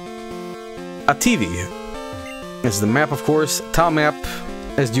 A TV. It's the map, of course. Town map,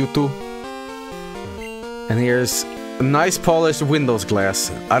 as due to. And here's a nice polished Windows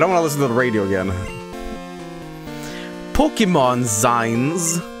glass. I don't want to listen to the radio again. Pokemon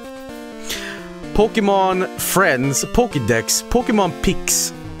Zines. Pokemon Friends. Pokédex. Pokemon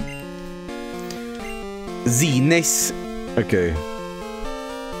Pics. Zines. Okay.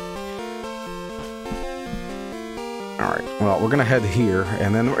 Alright, well, we're gonna head here,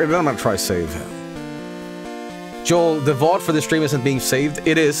 and then I'm gonna try save. Joel, the VOD for the stream isn't being saved.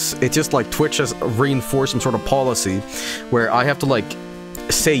 It is. It's just like Twitch has reinforced some sort of policy where I have to like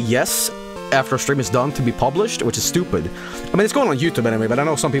say yes after a stream is done to be published, which is stupid. I mean, it's going on YouTube anyway, but I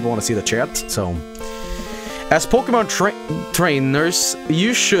know some people want to see the chat, so... As Pokemon trainers,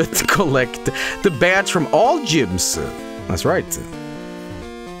 you should collect the badge from all gyms. That's right.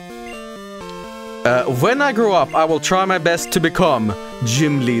 When I grow up, I will try my best to become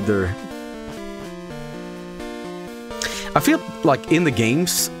gym leader. I feel like in the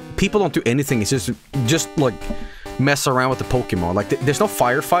games, people don't do anything. It's just like mess around with the Pokemon. Like there's no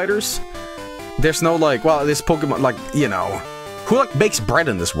firefighters. There's no like, well, this Pokemon, like, you know, who like bakes bread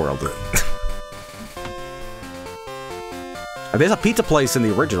in this world? There's a pizza place in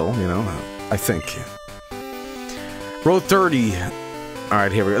the original, you know, I think. Road 30.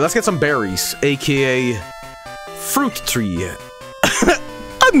 Alright, here we go. Let's get some berries, aka fruit tree.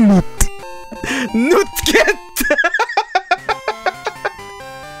 A nut. Nutket!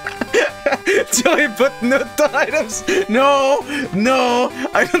 Joey put nut items? No,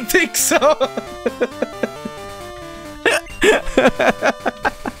 I don't think so.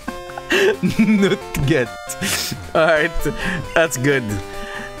 Nutget. Alright, that's good.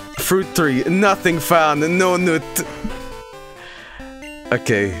 Fruit tree, nothing found, no nut.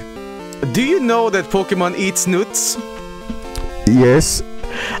 Okay. Do you know that Pokemon eats nuts? Yes.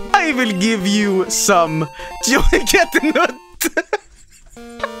 I will give you some. Joey, get the nut.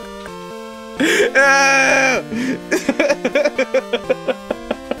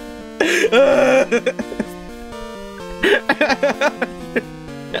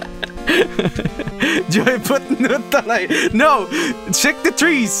 Joey put nut on. No! Check the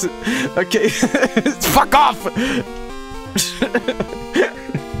trees! Okay. Fuck off!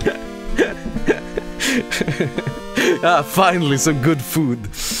 Ah, finally some good food.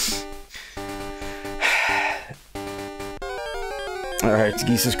 Alright,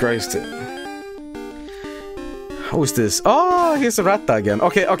 Jesus Christ. Who is this? Oh, here's a Ratta again.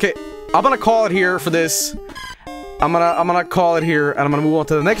 Okay. I'm gonna call it here for this. I'm gonna call it here, and I'm gonna move on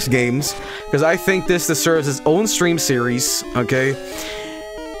to the next games, because I think this deserves its own stream series, okay?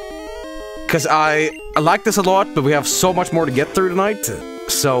 Because I like this a lot, but we have so much more to get through tonight.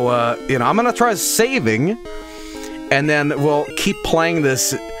 So, you know, I'm gonna try saving, and then we'll keep playing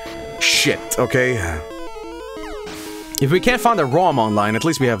this shit, okay? If we can't find a ROM online, at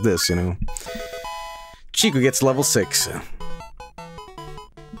least we have this, you know? Chico gets level 6.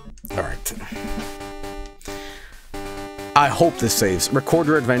 Alright. I hope this saves. Record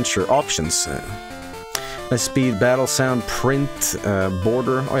your adventure. Options. Speed, battle, sound, print,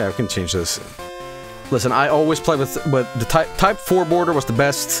 border. Oh yeah, I can change this. Listen, I always play with the type 4 border was the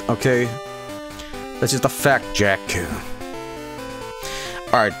best, okay? That's just a fact, Jack.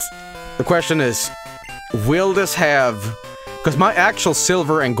 Alright, the question is, will this have... Because my actual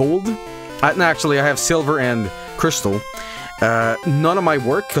silver and gold... Actually, I have silver and crystal. None of my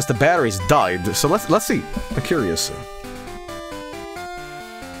work, because the batteries died. So let's see. I'm curious.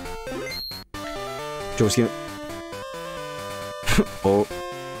 Joe's gonna... Oh.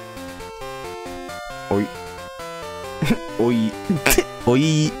 Oi. Oi.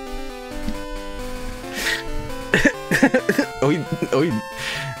 Oi. Oi. Oi.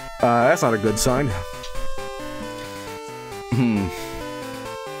 That's not a good sign.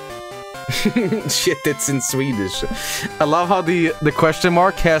 Shit, it's in Swedish. I love how the question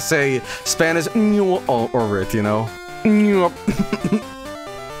mark has a Spanish over it, you know?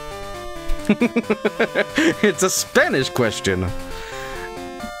 It's a Spanish question.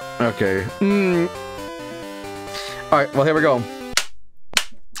 Okay. Alright, well, here we go.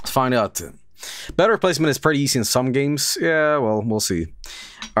 Let's find out. Better replacement is pretty easy in some games. Yeah, well, we'll see.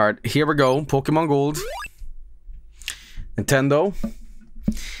 Alright, here we go. Pokemon Gold. Nintendo.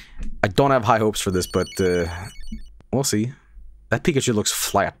 I don't have high hopes for this, but we'll see. That Pikachu looks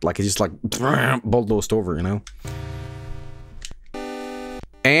flat, like it's just like bulldozed over, you know?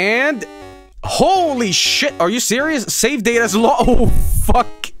 And... Holy shit, are you serious? Save data's low. Oh,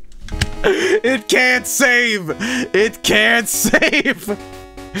 fuck. It can't save. It can't save.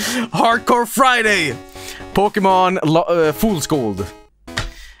 Hardcore Friday. Pokemon Fool's Gold.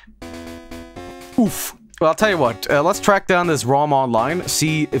 Oof. Well, I'll tell you what. Let's track down this ROM online.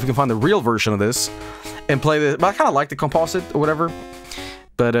 See if we can find the real version of this. And play this. But I kind of like the composite or whatever.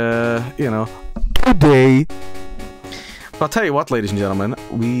 But, you know. Today. I'll tell you what, ladies and gentlemen,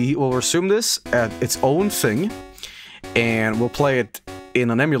 we will resume this at its own thing, and we'll play it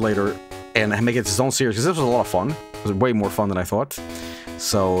in an emulator and make it its own series, because this was a lot of fun. It was way more fun than I thought.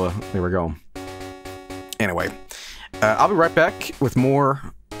 So, there we go. Anyway, I'll be right back with more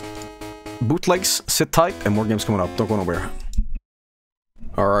bootlegs. Sit tight, and more games coming up. Don't go nowhere.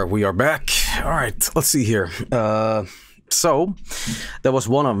 Alright, we are back. Alright, let's see here. So, that was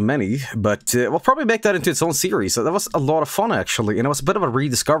one of many, but we'll probably make that into its own series. So that was a lot of fun, actually, and it was a bit of a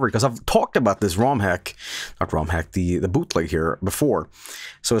rediscovery, because I've talked about this ROM hack, not ROM hack, the bootleg here before.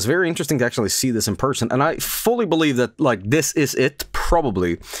 So it's very interesting to actually see this in person, and I fully believe that, like, this is it,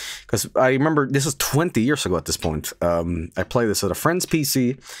 probably, because I remember this was 20 years ago at this point. I played this at a friend's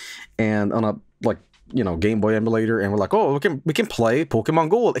PC, and on a, like, you know, Game Boy emulator, and we're like, oh, we can play Pokemon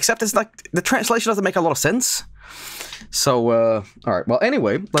Gold, except it's like, the translation doesn't make a lot of sense. So, alright, well,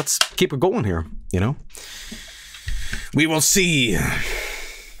 anyway, let's keep it going here, you know? We will see.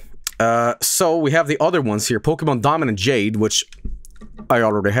 So, we have the other ones here, Pokemon Diamond and Jade, which I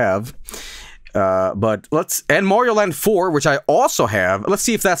already have. But let's... And Mario Land 4, which I also have. Let's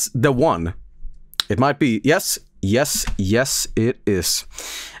see if that's the one. It might be. Yes, yes, yes, it is.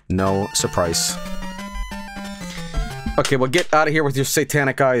 No surprise. Okay, well, get out of here with your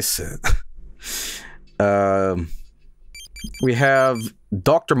satanic eyes. We have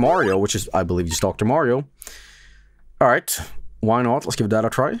Dr. Mario, which is, I believe, just Dr. Mario. Alright, why not? Let's give that a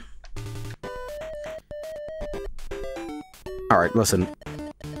try. Alright, listen.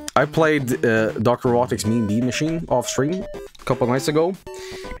 I played Dr. Robotic's Mean Bean Machine off stream a couple of nights ago,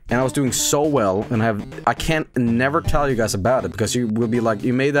 and I was doing so well, and I can't never tell you guys about it, because you will be like,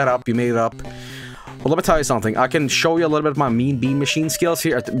 you made that up, you made it up. Well, let me tell you something. I can show you a little bit of my Mean Bean Machine skills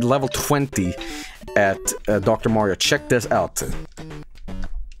here at level 20 at Dr. Mario. Check this out.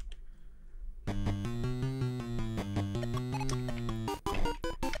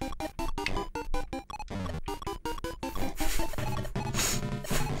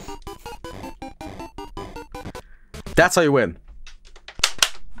 That's how you win.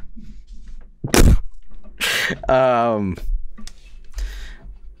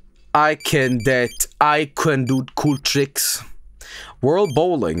 I can do cool tricks. World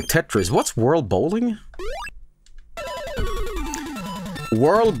Bowling, Tetris. What's World Bowling?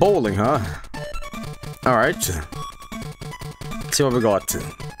 World Bowling, huh? Alright. Let's see what we got.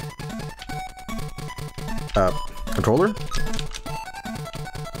 Controller?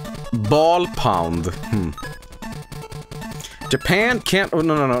 Ball pound. Japan can't... Oh,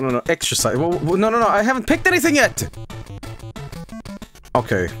 no. Exercise. No. I haven't picked anything yet!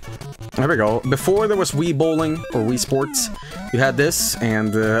 Okay. There we go. Before there was Wii Bowling, or Wii Sports, you had this,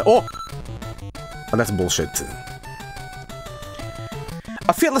 and... oh! Oh, that's bullshit.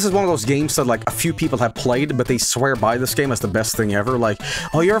 I feel this is one of those games that, like, a few people have played, but they swear by this game as the best thing ever. Like,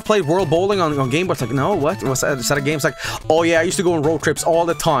 oh, you ever played World Bowling on Gameboy? It's like, no, what? What's that? Is that a game? It's like, oh yeah, I used to go on road trips all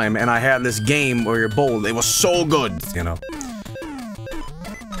the time, and I had this game where you bowled. It was so good, you know?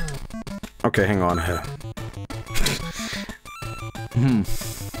 Okay, hang on.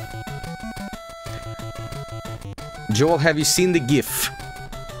 Joel, have you seen the GIF?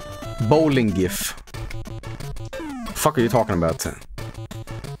 Bowling GIF. Fuck are you talking about?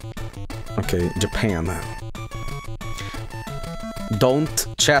 Okay, Japan. Don't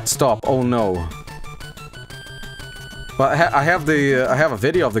chat stop. Oh no. Well, I have a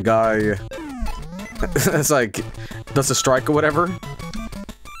video of the guy. It's like does a strike or whatever.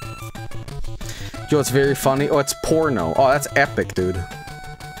 Yo, it's very funny. Oh, it's porno. Oh, that's epic, dude.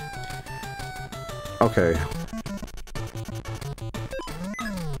 Okay.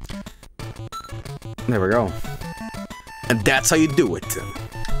 There we go. And that's how you do it.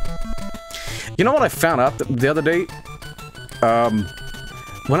 You know what I found out the other day?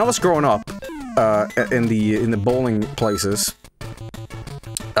 When I was growing up, in the bowling places,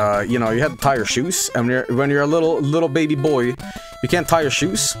 you know, you had to tie your shoes, and when you're a little baby boy, you can't tie your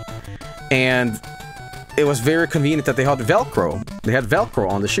shoes, and it was very convenient that they had Velcro. They had Velcro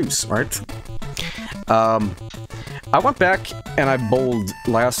on the shoes, right? I went back and I bowled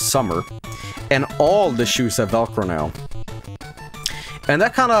last summer, and all the shoes have Velcro now. And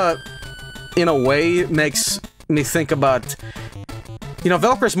that kind of, in a way, makes me think about, you know,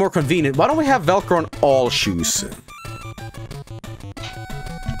 Velcro is more convenient. Why don't we have Velcro on all shoes?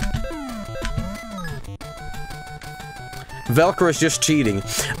 Velcro is just cheating.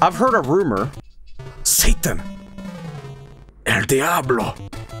 I've heard a rumor. Satan. El Diablo.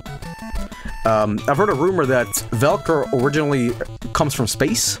 I've heard a rumor that Velcro originally comes from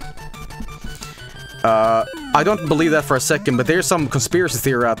space. I don't believe that for a second, but there's some conspiracy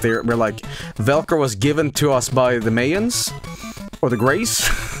theory out there where, like, Velcro was given to us by the Mayans? Or the Greys?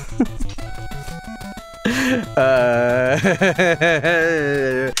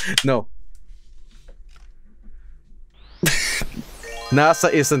 No.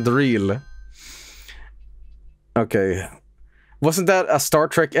 NASA isn't real. Okay. Wasn't that a Star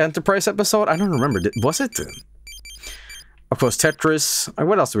Trek Enterprise episode? I don't remember. Was it? Of course, Tetris.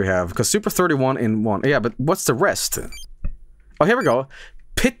 What else do we have? Because Super 31 in 1. Yeah, but what's the rest? Oh, here we go.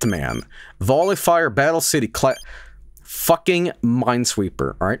 Pitman. Volley Fire Battle City. Fucking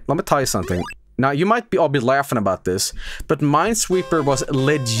Minesweeper. Alright, let me tell you something. Now, you might all be laughing about this, but Minesweeper was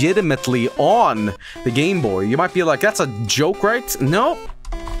legitimately on the Game Boy. You might be like, that's a joke, right? No.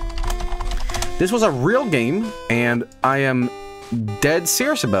 This was a real game, and I am dead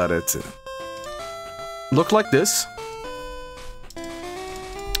serious about it. Looked like this.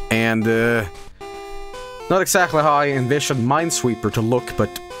 And, not exactly how I envisioned Minesweeper to look, but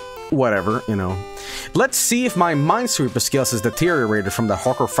whatever, you know. Let's see if my Minesweeper skills has deteriorated from the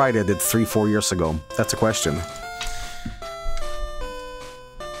Hawker Friday I did 3-4 years ago. That's a question.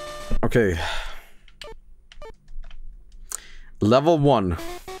 Okay. Level 1.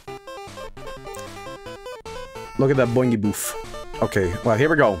 Look at that boingy boof. Okay, well, here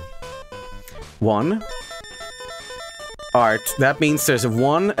we go. 1. Alright, that means there's a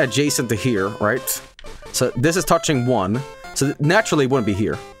 1 adjacent to here, right? So this is touching 1. So naturally it wouldn't be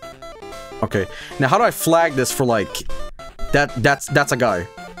here. Okay, now how do I flag this for, like... That's a guy.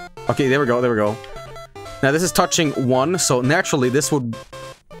 Okay, there we go, there we go. Now this is touching 1, so naturally this would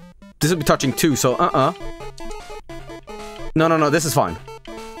be touching 2, so No, this is fine.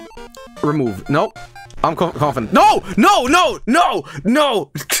 Remove. Nope. I'm confident. No! No! No! No!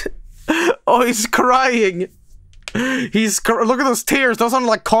 No! Oh, he's crying! Look at those tears. Those are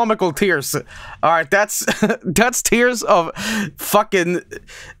like comical tears. Alright, that's tears of fucking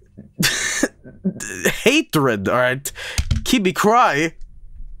hatred, alright? Keep me cry.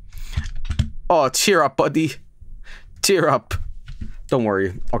 Oh, cheer up, buddy. Cheer up. Don't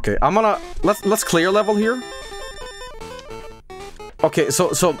worry. Okay, I'm gonna let's clear level here. Okay,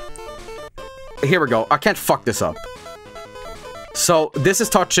 so here we go. I can't fuck this up. So this is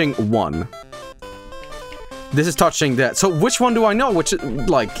touching 1. This is touching that. So which one do I know? Which,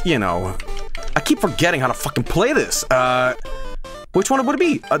 like, you know... I keep forgetting how to fucking play this. Which one would it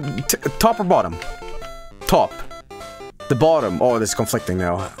be? Top or bottom? Top. The bottom. Oh, this is conflicting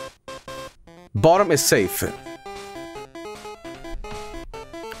now. Bottom is safe.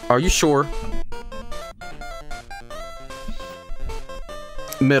 Are you sure?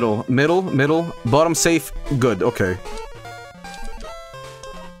 Middle. Bottom safe. Good, okay.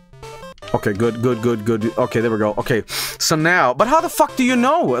 Okay, good. Okay, there we go. Okay, so now... But how the fuck do you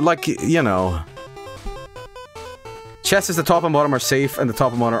know? Like, you know... chest is the top and bottom are safe, and the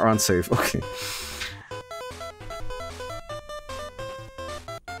top and bottom are unsafe. Okay.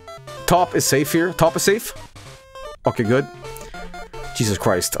 Top is safe here. Top is safe? Okay, good. Jesus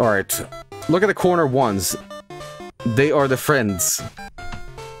Christ. Alright. Look at the corner ones. They are the friends.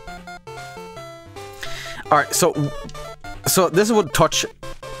 Alright, so this would touch...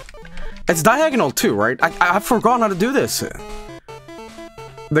 It's diagonal too, right? I've forgotten how to do this.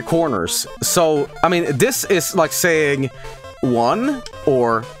 The corners. So, I mean, this is like saying 1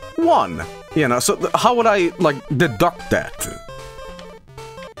 or 1. You know, so how would I, like, deduct that?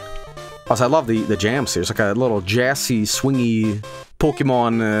 Also, I love the jams here. It's like a little jazzy, swingy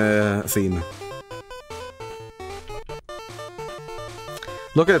Pokemon theme.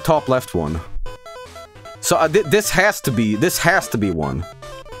 Look at the top left one. So this has to be 1.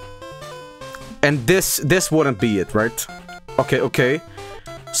 And this wouldn't be it, right? Okay, okay.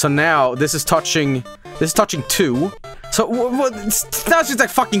 So now this is touching 2. So now it's just like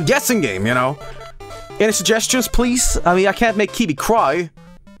fucking guessing game, you know? Any suggestions, please? I mean, I can't make Kibi cry.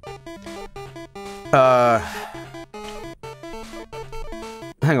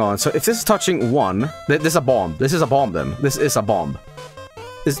 Hang on. So if this is touching 1, this is a bomb. This is a bomb then. This is a bomb.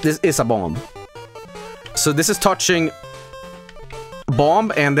 This is a bomb. So this is touching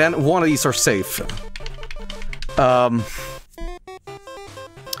bomb, and then one of these are safe.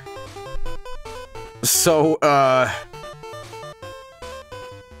 So,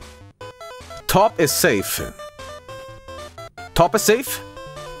 top is safe. Top is safe?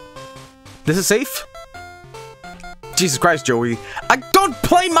 This is safe? Jesus Christ, Joey. I don't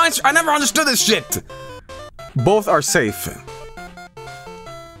play mines. I never understood this shit! Both are safe.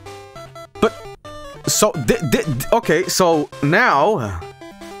 But, so, okay, so now...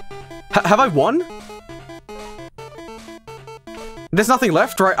 have I won? There's nothing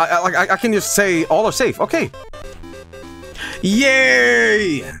left, right? I can just say all are safe. Okay.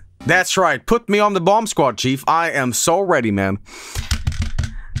 Yay! That's right. Put me on the bomb squad, Chief. I am so ready, man.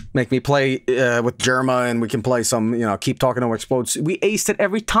 Make me play with Germa, and we can play some, you know, keep talking over explodes. We aced it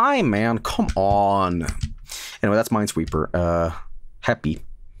every time, man. Come on. Anyway, that's Minesweeper. Happy.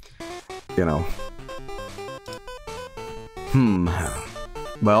 You know.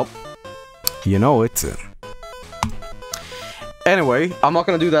 Well, you know it. Anyway, I'm not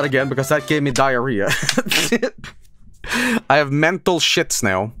gonna do that again because that gave me diarrhea. I have mental shits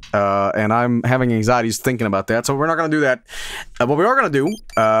now, and I'm having anxieties thinking about that, so we're not gonna do that. What we are gonna do,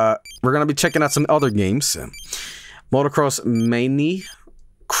 we're gonna be checking out some other games. Motocross Mania,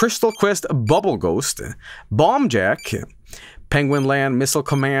 Crystal Quest Bubble Ghost, Bomb Jack, Penguin Land, Missile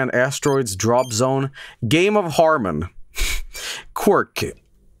Command, Asteroids, Drop Zone, Game of Harmon, Quirk,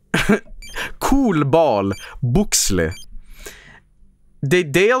 Cool Ball, Buxle,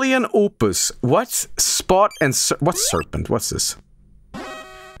 Daedalian Opus. What? Spot and... what's Serpent? What's this?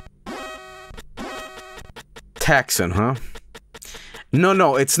 Taxon, huh?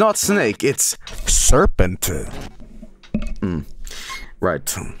 No, it's not Snake. It's Serpent.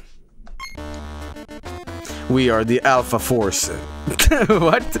 Right. We are the Alpha Force.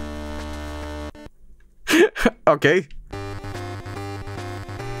 What? Okay.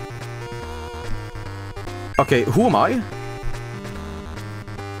 Okay, who am I?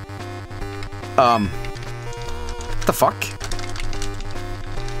 What the fuck?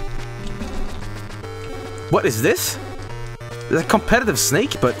 What is this? It's a competitive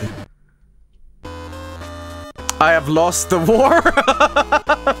snake, but... I have lost the war!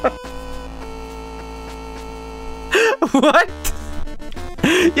 What?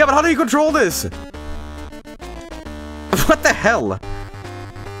 Yeah, but how do you control this? What the hell?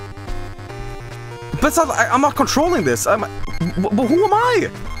 But it's not, I'm not controlling this. But who am I?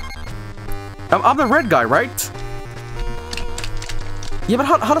 I'm the red guy, right? Yeah, but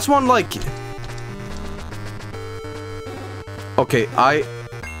how does one, like... Okay,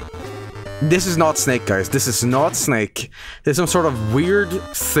 this is not Snake, guys. This is not Snake. This is some sort of weird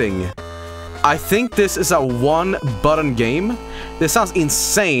thing. I think this is a one-button game. This sounds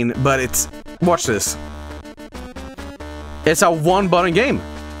insane, but it's... Watch this. It's a one-button game.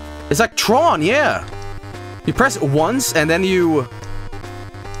 It's like Tron, yeah. You press once, and then you...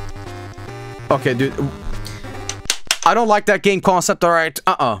 Okay, dude. I don't like that game concept, alright?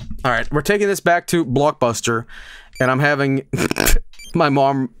 Alright, we're taking this back to Blockbuster, and I'm having my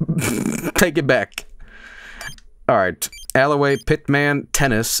mom take it back. Alright. Alloway, Pitman,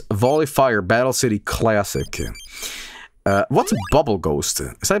 Tennis, Volley Fire, Battle City Classic. What's Bubble Ghost?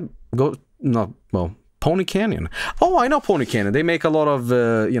 Is that... No, well... Pony Canyon. Oh, I know Pony Canyon. They make a lot of,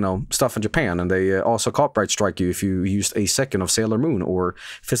 you know, stuff in Japan, and they also copyright strike you if you used a second of Sailor Moon or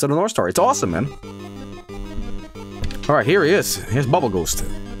Fist of the North Star. It's awesome, man. Alright, here he is. Here's Bubble Ghost.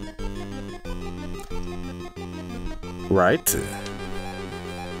 Right.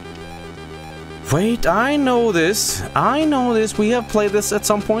 Wait, I know this. I know this. We have played this at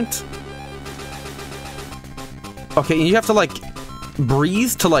some point. Okay, you have to, like,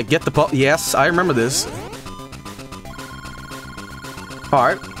 breathe to, like, get the pup. Yes, I remember this.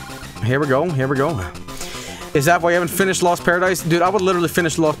 Alright. Here we go. Here we go. Is that why you haven't finished Lost Paradise? Dude, I would literally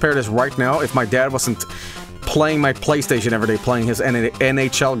finish Lost Paradise right now if my dad wasn't playing my PlayStation every day, playing his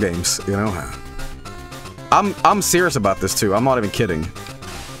NHL games, you know? I'm serious about this, too. I'm not even kidding.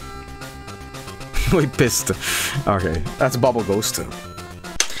 We pissed. Okay, that's Bubble Ghost.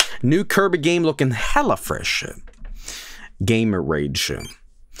 New Kirby game looking hella fresh. Gamer Rage.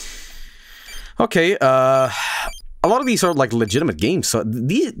 Okay, a lot of these are like legitimate games, so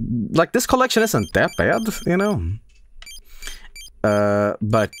these, like, this collection isn't that bad, you know?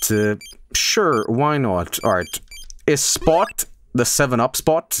 But sure, why not? Alright, is Spot the 7-Up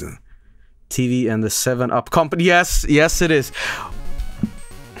spot? TV and the 7-Up company. Yes, yes it is.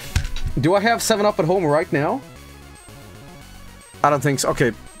 Do I have 7-Up at home right now? I don't think so.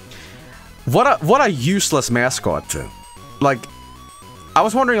 Okay. What a useless mascot. Like, I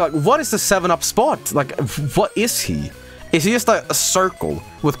was wondering, like, what is the 7-Up spot? Like, what is he? Is he just like a circle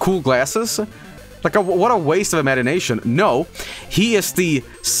with cool glasses? Like, what a waste of imagination. No, he is the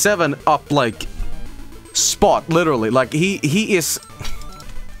 7-Up, like, spot, literally. Like, he is...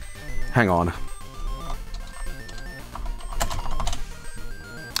 Hang on.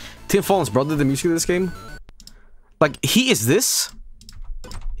 Tim Fallen's brother did the music of this game? Like, he is this?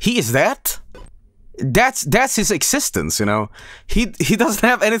 He is that? That's his existence, you know? He doesn't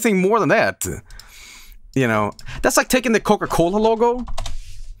have anything more than that. You know? That's like taking the Coca-Cola logo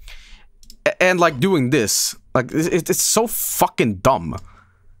and, like, doing this. Like, it's so fucking dumb.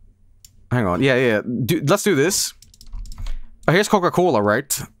 Hang on. Yeah. Let's do this. Oh, here's Coca-Cola,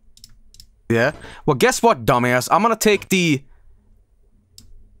 right? Yeah. Well, guess what, dumbass? I'm gonna take the...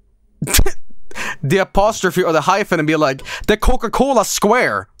 the apostrophe or the hyphen and be like, the Coca-Cola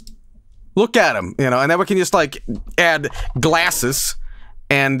square. Look at him, you know, and then we can just, like, add glasses.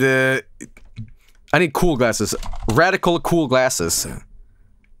 And, I need cool glasses. Radical cool glasses.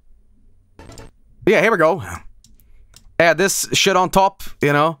 Yeah, here we go. Add this shit on top,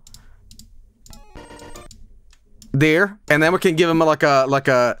 you know. There. And then we can give him, like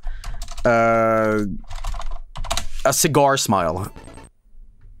a cigar smile.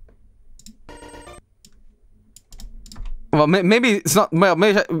 Well, maybe it's not. Well,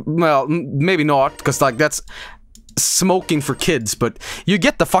 maybe not, because, like, that's smoking for kids. But you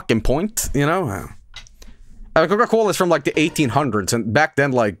get the fucking point, you know. Coca-Cola is from, like, the 1800s, and back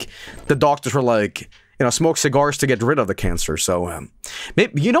then, like, the doctors were like, you know, smoke cigars to get rid of the cancer. So,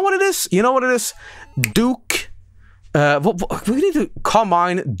 maybe, you know what it is? You know what it is? Duke. We need to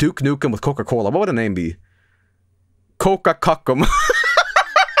combine Duke Nukem with Coca-Cola. What would the name be? Coca-Cuckum.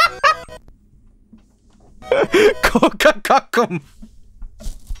 Coca-Cuckum.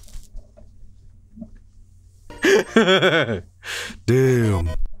 Damn.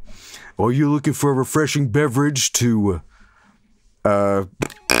 Are you looking for a refreshing beverage to,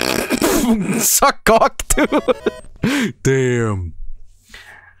 suck cock to? Damn.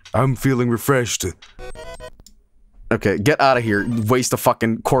 I'm feeling refreshed. Okay, get out of here. Waste of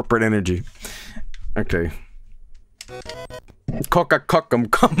fucking corporate energy. Okay.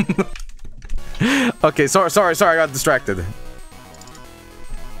 Coca-Cuckum, come. Okay, sorry, I got distracted.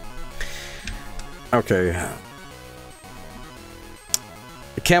 Okay.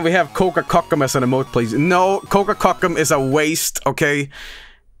 Can we have Coca-Cuckum as an emote, please? No, Coca-Cuckum is a waste, okay?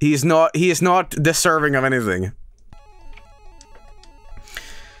 He is not deserving of anything.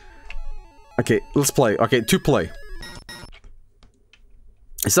 Okay, let's play. Okay, to play.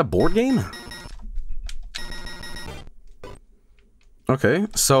 Is that a board game? Okay,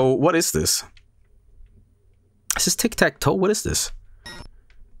 so what is this? Is this tic-tac-toe? What is this?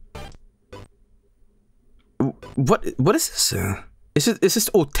 What is this? Is this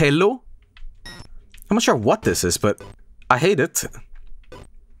Othello? I'm not sure what this is, but I hate it.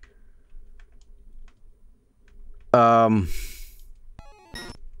 So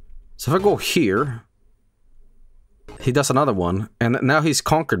if I go here, he does another one, and now he's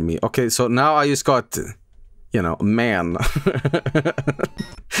conquered me. Okay, so now I just got, you know, man.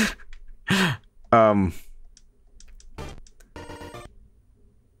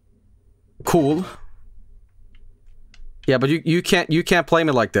 Cool. Yeah, but you can't play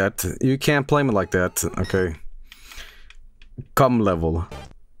me like that. You can't play me like that. Okay. Come level.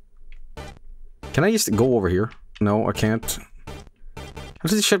 Can I just go over here? No, I can't. How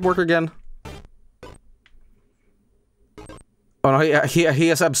does this shit work again? Oh no, he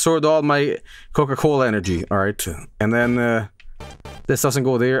has absorbed all my Coca-Cola energy. All right, and then this doesn't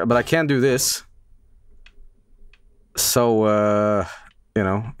go there, but I can do this. So you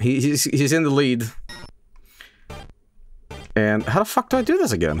know, he's in the lead. And how the fuck do I do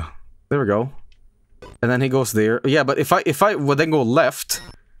this again? There we go. And then he goes there. Yeah, but if I would then go left,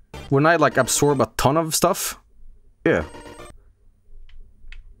 wouldn't I like absorb a ton of stuff? Yeah.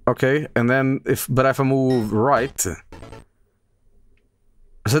 Okay, and then if I move right.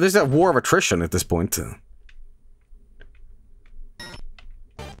 So there's that war of attrition at this point.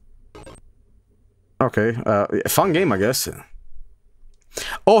 Okay, fun game, I guess.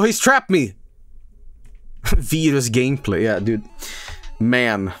 Oh, he's trapped me! Virus gameplay, yeah, dude.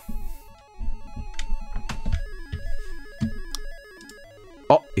 Man.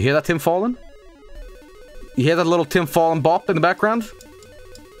 Oh, you hear that Tim Fallen? You hear that little Tim Fallen bop in the background?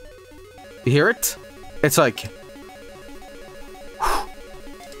 You hear it? It's like...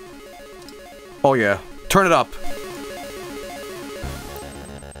 Oh yeah, turn it up.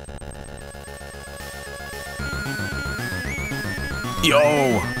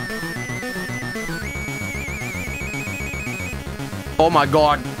 Yo! Oh my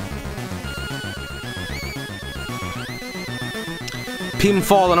god. Pim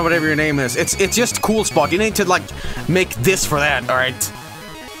Fallen or whatever your name is. It's just a cool spot. You need to like make this for that, alright?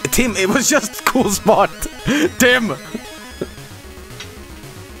 Tim, it was just a cool spot. Tim!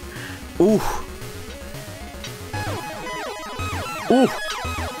 Ooh. Ooh.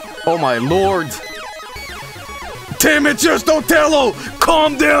 Oh my lord. Tim, it's just Othello!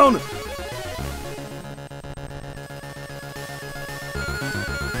 Calm down!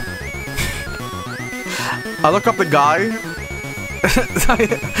 I look up the guy.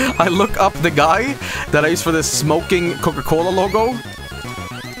 I look up the guy that I use for this smoking Coca-Cola logo.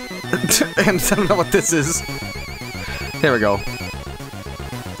 And I don't know what this is. Here we go.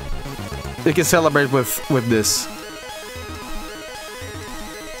 You can celebrate with this.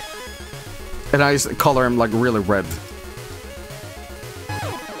 And I just color him like really red.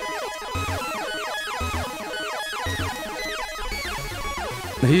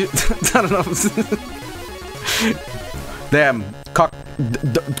 He, I don't know. Damn, cock,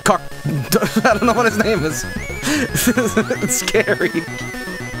 I don't know what his name is. It's scary.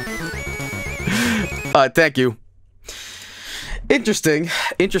 Thank you. Interesting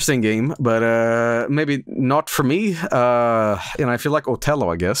game, but maybe not for me. And I feel like Othello,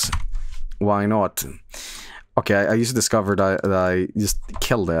 I guess. Why not? Okay, I just discovered that I just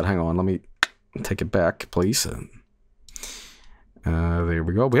killed that. Hang on, let me take it back, please. There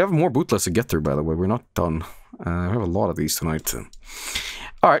we go. We have more bootlegs to get through, by the way. We're not done. We have a lot of these tonight.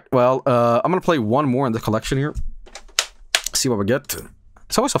 Alright, well, I'm gonna play one more in the collection here. See what we get.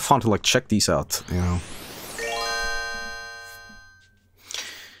 It's always so fun to, like, check these out, you know.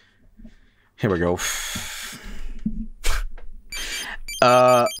 Here we go.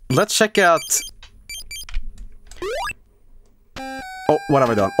 Let's check out... Oh, what have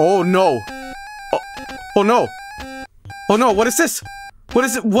I done? Oh, no! Oh, no! Oh, no, what is this? What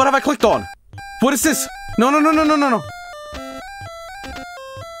is it? What have I clicked on? What is this? No, no, no, no, no, no, no!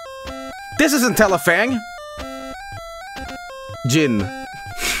 This isn't Telefang! Jin.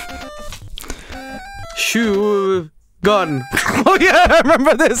 Shoe... Gun. Oh, yeah, I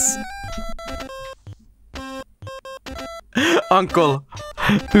remember this! Uncle.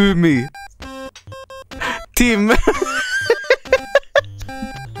 Umi. Tim.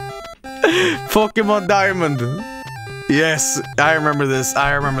 Pokemon Diamond. Yes, I remember this.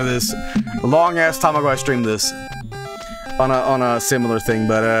 I remember this. A long ass time ago I streamed this. On a similar thing,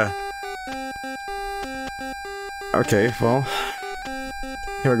 but okay, well.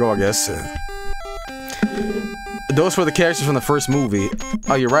 Here we go, I guess. Those were the characters from the first movie.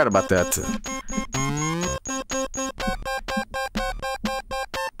 Oh, you're right about that.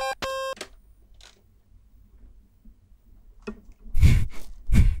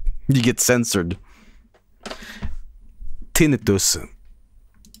 You get censored. Tinnitus.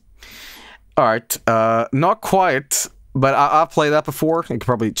 Alright, not quite, but I've played that before. You can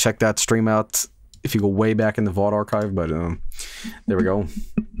probably check that stream out if you go way back in the VOD archive, but there we go.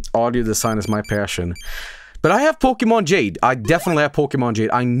 Audio design is my passion. But I have Pokemon Jade. I definitely have Pokemon Jade.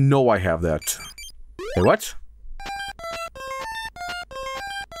 I know I have that. Hey, what?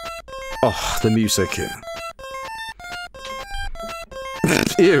 Oh, the music.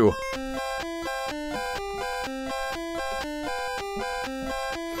 Ew.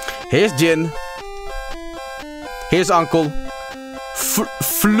 Here's Jin. Here's Uncle.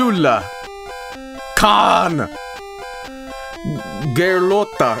 Flula. Khan.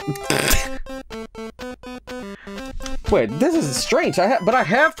 Gerlota. Wait, this is strange. But I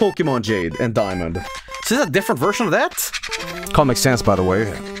have Pokemon Jade and Diamond. So is this a different version of that? Can't make sense, by the way.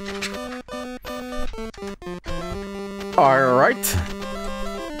 Alright.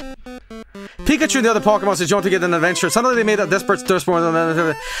 Pikachu and the other Pokemon said you want to get an adventure. Suddenly they made a desperate thirst for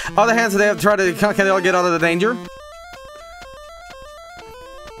them. Other hands, they have tried to... Can they all get out of the danger?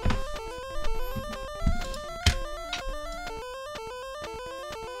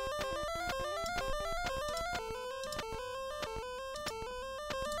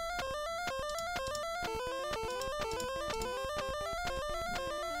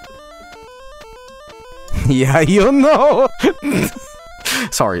 Yeah, you know.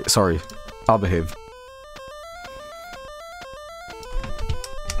 Sorry. I'll behave.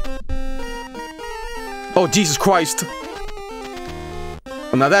 Oh, Jesus Christ.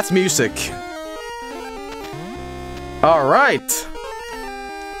 Oh, now that's music. Alright.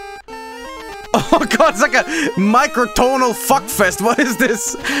 Oh god, it's like a microtonal fuckfest. What is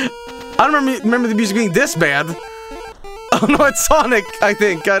this? I don't remember the music being this bad. Oh no, it's Sonic, I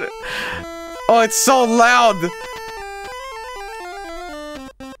think. Oh, it's so loud!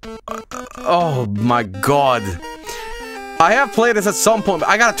 Oh my god. I have played this at some point, but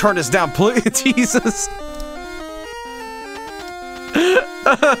I gotta turn this down, please. Jesus.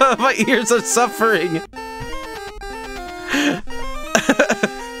 My ears are suffering.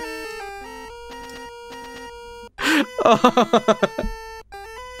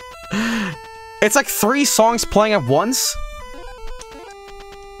 It's like 3 songs playing at once.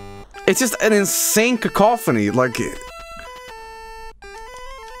 It's just an insane cacophony, like...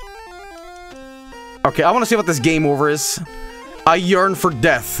 Okay, I want to see what this game over is. I yearn for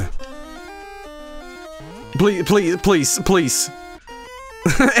death. Please.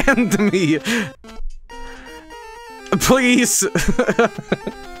 End me. Please.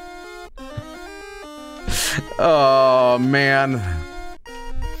 Oh, man.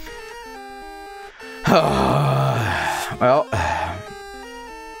 Well...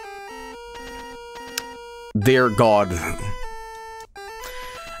 Dear God.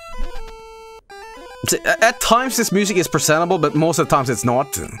 At times this music is presentable, but most of the times it's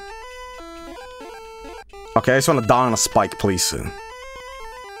not. Okay, I just want to die on a spike, please.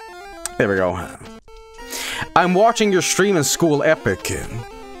 There we go. I'm watching your stream in school, epic.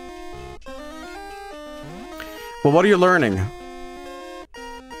 Well, what are you learning?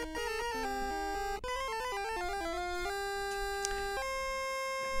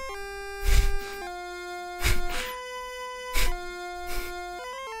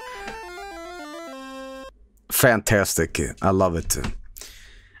 Fantastic. I love it.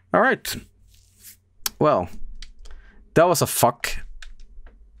 Alright. Well, that was a fuck.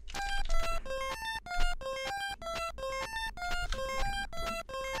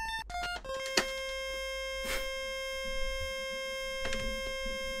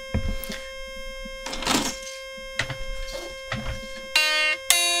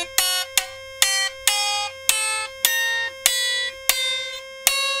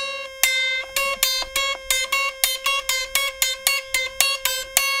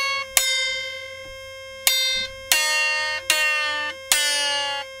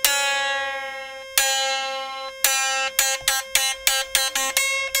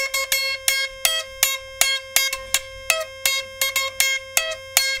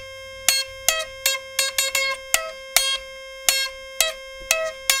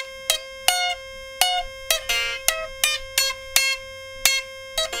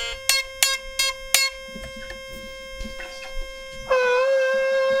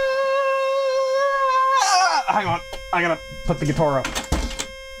 Hang on, I gotta put the guitar up.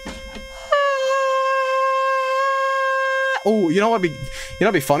 Oh, you know what'd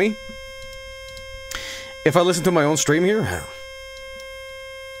be funny? If I listen to my own stream here.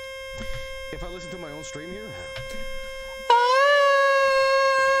 If I listen to my own stream here.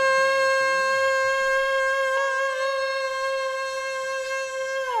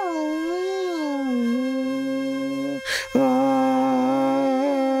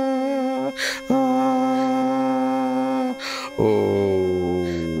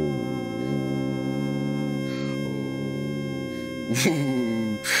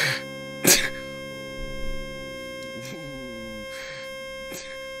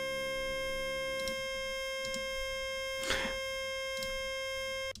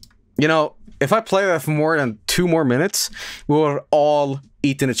 You know, if I play that for more than 2 more minutes, we were all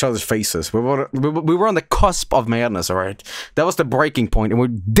eating each other's faces. We were on the cusp of madness, alright? That was the breaking point, and we're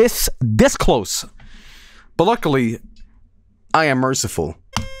this close. But luckily, I am merciful.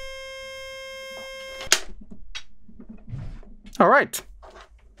 Alright.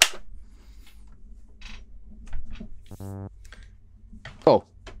 Oh.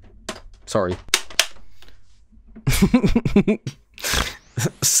 Sorry.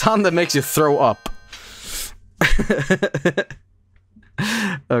 Sound that makes you throw up.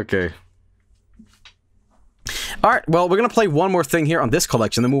 Okay. Alright, well, we're gonna play one more thing here on this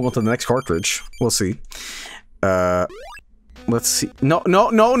collection, then move on to the next cartridge. We'll see. Let's see. No,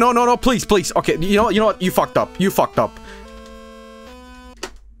 please, please. Okay, you know what? You fucked up. You fucked up.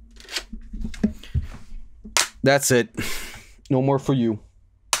 That's it. No more for you.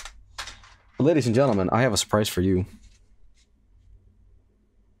 Ladies and gentlemen, I have a surprise for you.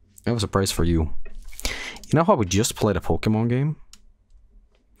 I have a surprise for you. You know how we just played a Pokemon game?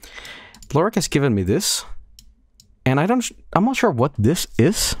 Lorik has given me this. And I'm not sure what this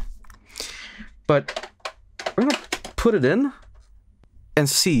is. But we're gonna put it in and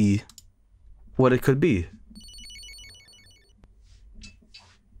see what it could be.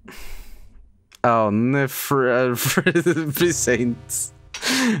 Oh, Saints.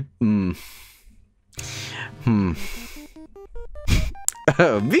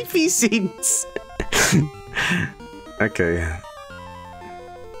 VP Saints. Okay.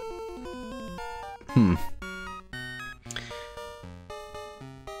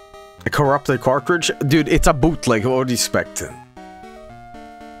 A corrupted cartridge? Dude, it's a bootleg, what would you expect?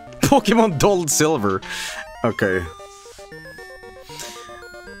 Pokemon Dulled Silver. Okay.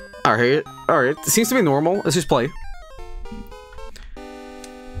 Alright. Seems to be normal. Let's just play.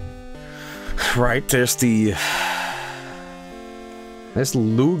 Right, there's the... There's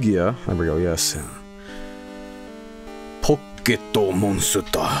Lugia. There we go, yes. Poketo Monster.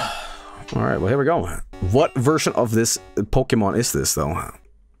 Alright, well, here we go. What version of this Pokemon is this, though?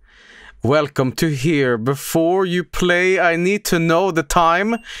 Welcome to here. Before you play, I need to know the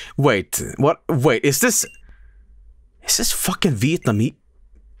time. Wait, what? Wait, is this fucking Vietnamese?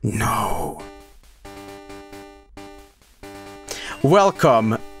 No.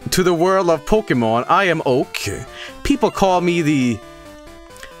 Welcome to the world of Pokemon. I am Oak. People call me the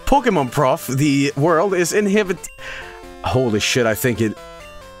Pokemon Prof. The world is inhabit. Holy shit! I think it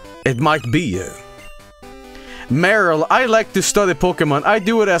might be. Meryl, I like to study Pokemon. I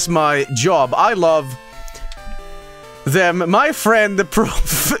do it as my job. I love them. My friend, the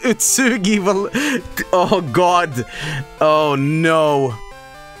Prof. Utsugi will... Oh god. Oh no.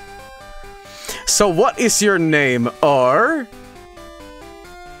 So what is your name? R?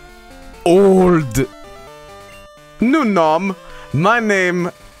 Old. Nunam. My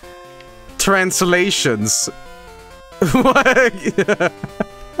name... Translations. What?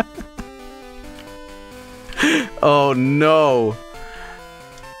 Oh no.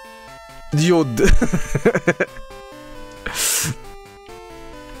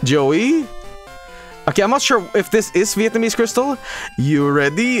 Joey? Okay, I'm not sure if this is Vietnamese Crystal. You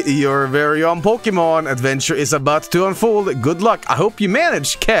ready? Your very own Pokemon adventure is about to unfold. Good luck. I hope you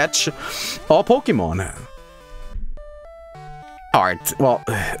manage to catch all Pokemon. Alright, well,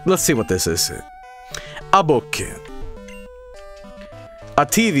 let's see what this is. A book. A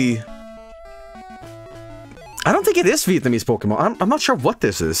TV. I don't think it is Vietnamese Pokemon. I'm not sure what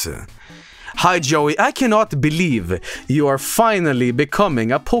this is. Hi Joey, I cannot believe you are finally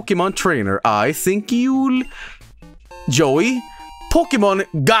becoming a Pokemon trainer. I think you'll... Joey? Pokemon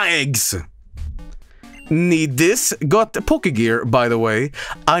Eggs! Need this? Got Pokegear, by the way.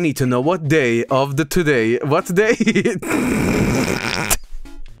 I need to know what day of the today. What day?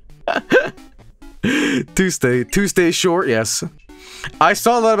 Tuesday, sure, yes. I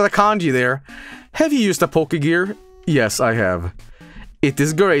saw a lot of the kanji there. Have you used a Pokegear? Yes, I have. It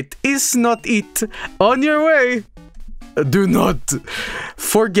is great. Is not it? On your way. Do not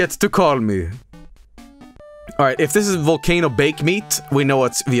forget to call me. Alright, if this is Volcano Bake Meat, we know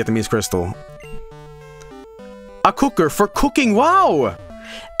it's Vietnamese Crystal. A cooker for cooking. Wow!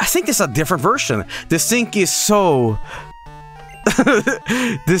 I think this is a different version. The sink is so...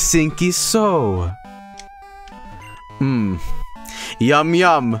 The sink is so... Yum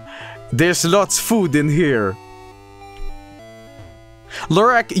yum. There's lots food in here.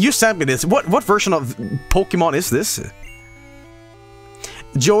 Lorak, you sent me this. What version of Pokemon is this?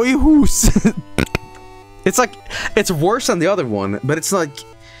 Joey Hoos. It's like, it's worse than the other one, but it's like,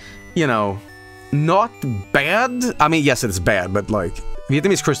 you know, not bad. I mean, yes, it's bad, but like,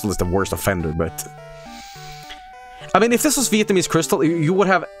 Vietnamese Crystal is the worst offender, but... I mean, if this was Vietnamese Crystal, you would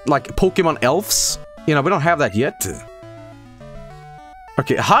have, like, Pokemon Elves. You know, we don't have that yet.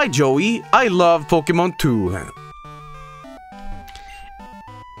 Okay, hi Joey, I love Pokemon too.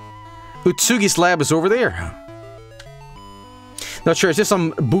 Utsugi's lab is over there. Not sure, is this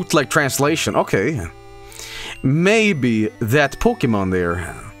some bootleg translation? Okay. Maybe that Pokemon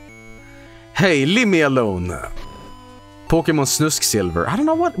there. Hey, leave me alone. Pokemon Snusk Silver. I don't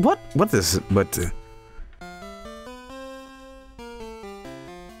know what this is, but...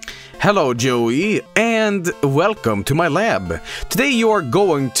 Hello, Joey, and welcome to my lab. Today you are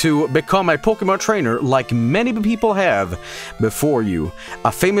going to become a Pokemon trainer like many people have before you.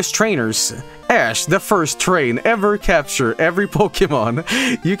 A famous trainers, Ash, the first train ever capture every Pokemon.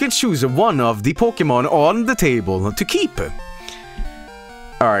 You can choose one of the Pokemon on the table to keep.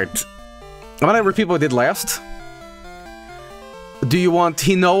 Alright. I'm gonna repeat what I did last. Do you want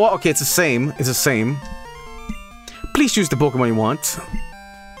Hinoa? Okay, it's the same. It's the same. Please choose the Pokemon you want.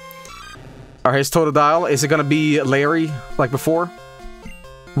 Alright, his Totodile. Is it gonna be Larry, like before?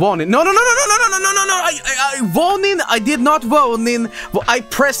 Vonin. No! I Vonin! I did not Vonin! Well, I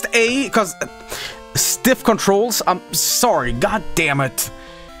pressed A, because... stiff controls? I'm sorry, god damn it.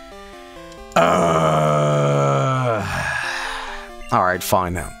 Alright,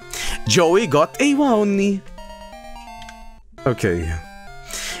 fine now. Joey got a Vonin. Okay.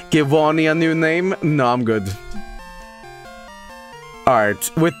 Give Vonin a new name? No, I'm good. Alright,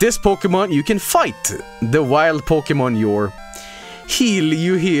 with this Pokemon you can fight the wild Pokemon you're. Heal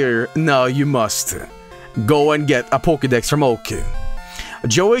you here, now you must. Go and get a Pokédex from Oak.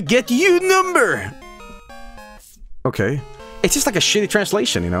 Joey, get you number! Okay. It's just like a shitty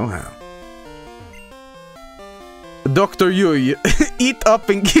translation, you know? Dr. Yui, eat up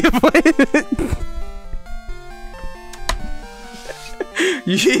and give away.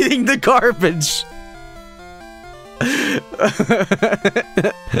 You're eating the garbage.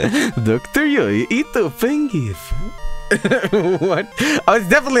 Dr. Yui, eat up and give. What? Oh, it's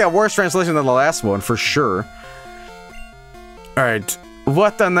definitely a worse translation than the last one, for sure. Alright.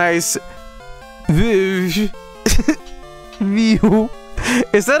 What a nice view. View.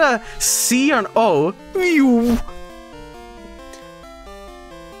 Is that a C or an O? View.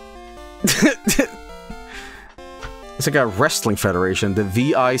 It's like a wrestling federation, the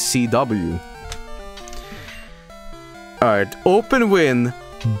VICW. Alright, open wind,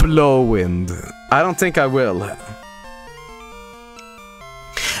 blow wind. I don't think I will.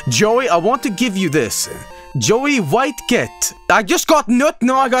 Joey, I want to give you this. Joey, white get. I just got nut,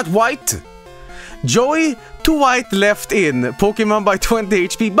 now I got white. Joey, to white left in. Pokemon by 20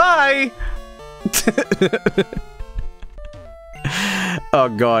 HP, bye! Oh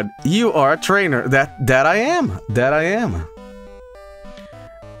god, you are a trainer. That I am. That I am.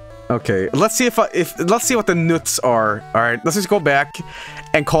 Okay, let's see let's see what the nuts are. All right, let's just go back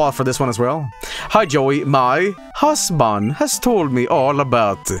and call for this one as well. Hi Joey, my husband has told me all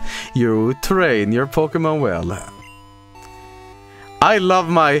about you train your Pokemon well. I love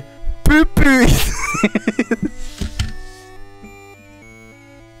my poo-poo.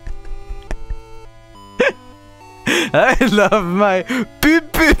 I love my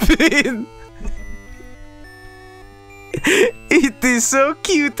poo-poo. It is so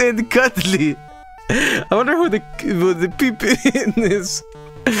cute and cuddly. I wonder who the poo-poo is.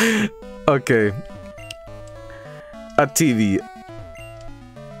 Okay. A TV.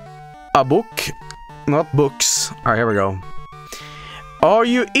 A book. Not books. Alright, here we go. Are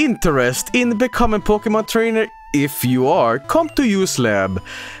you interested in becoming Pokemon trainer? If you are, come to Use Lab.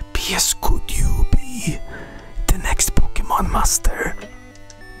 P.S. Could you be the next Pokemon master?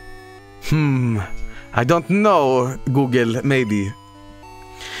 I don't know, Google, maybe.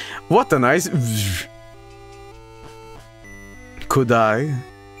 What a nice... Could I?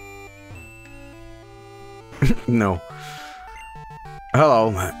 No.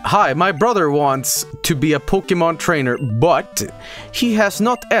 Hello. Hi, my brother wants to be a Pokemon trainer, but he has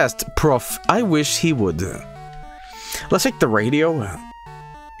not asked Prof. I wish he would. Let's take the radio.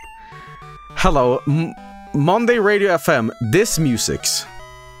 Hello, Monday Radio FM. This music's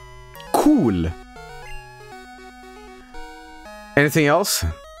cool. Anything else?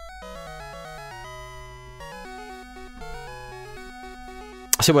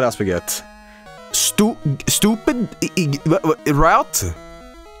 Let's see what else we get. Stupid route.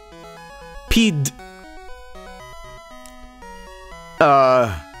 Pid.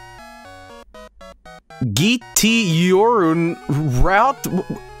 GT Yorun route.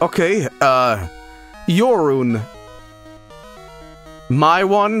 Okay. Yorun. My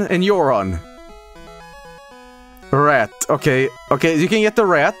one and your on. Rat. Okay. Okay, you can get the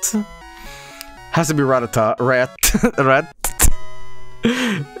rat. Has to be Rattata. Rat. Rat.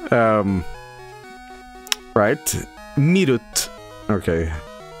 Right. Mirut. Okay.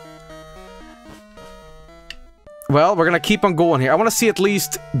 Well, we're gonna keep on going here. I want to see at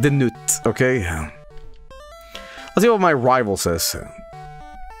least the nut. Okay. Let's see what my rival says.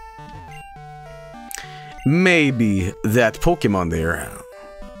 Maybe that Pokemon there.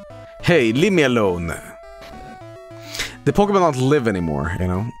 Hey, leave me alone. The Pokemon don't live anymore, you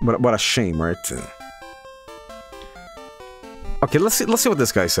know? What a shame, right? Okay, let's see what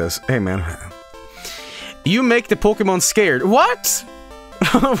this guy says. Hey, man. You make the Pokemon scared. What?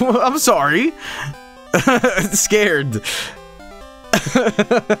 I'm sorry. Scared.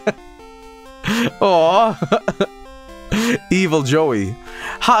 Aw. Evil Joey.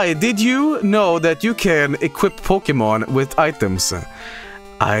 Hi, did you know that you can equip Pokemon with items?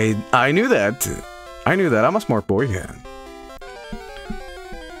 I knew that. I knew that. I'm a smart boy. Yeah.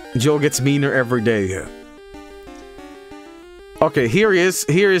 Joe gets meaner every day. Okay, here he is.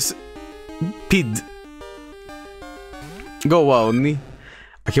 Here is Pid. Go on.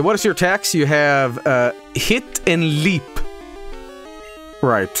 Okay, what is your attacks? You have hit and leap.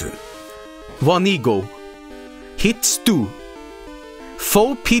 Right. Vanigo. Hits 2.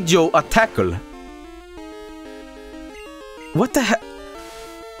 Faux Pidgeot a tackle. What the heck?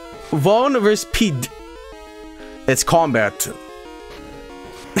 Von vs Pid. It's combat.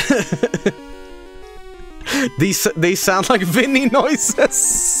 They sound like Vinny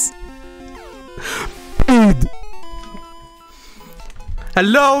noises. Pid.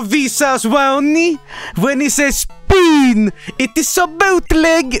 Hello, Vinesauce Wowny. When he says spoon, it is a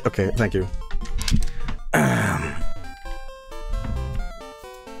bootleg. Okay, thank you.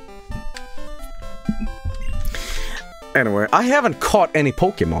 Anyway, I haven't caught any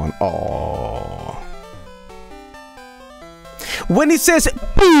Pokemon. Oh. When he says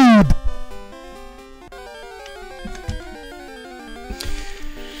food.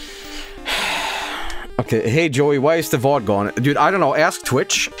 Okay, hey Joey, why is the VOD gone? Dude, I don't know, ask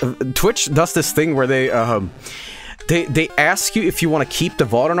Twitch. Twitch does this thing where they ask you if you want to keep the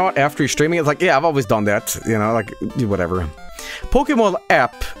VOD or not after you're streaming. It's like, yeah, I've always done that, you know, like, whatever. Pokemon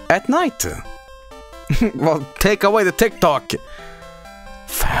app at night. Well, take away the TikTok.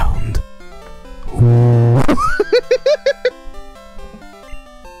 Found.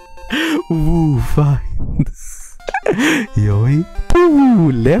 Ooh, find. Joey.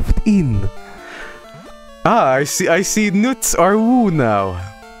 Ooh, left in. Ah, I see nuts are woo now.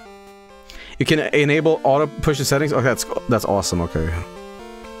 You can enable auto push the settings. Okay, that's awesome. Okay.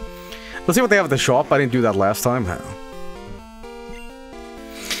 Let's see what they have at the shop. I didn't do that last time.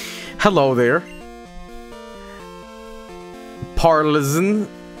 Hello there. Parlizen.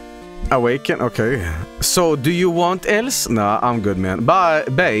 Awaken. Okay. So, do you want else? Nah, I'm good, man. Bye.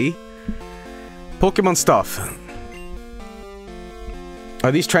 Bay. Pokemon stuff.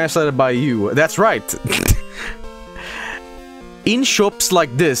 Are these translated by you? That's right. In shops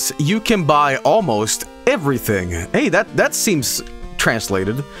like this, you can buy almost everything. Hey, that seems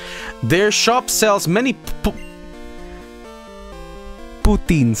translated. Their shop sells many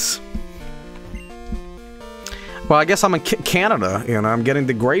poutines. Well, I guess I'm in Canada, you know, I'm getting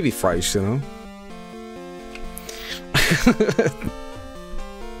the gravy fries, you know.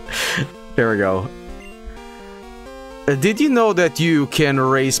 There we go. Did you know that you can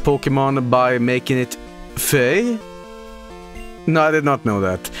raise Pokemon by making it fey? No, I did not know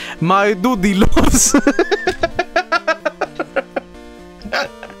that. My dude loves.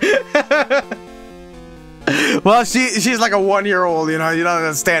 Well, she's like a 1-year-old, you know, you don't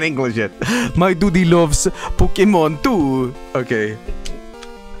understand English yet. My dude loves Pokemon too. Okay.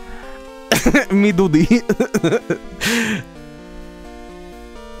 Me dude.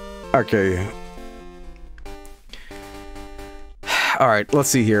 Okay. Alright, let's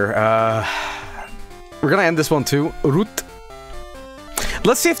see here. We're gonna end this one too. Root.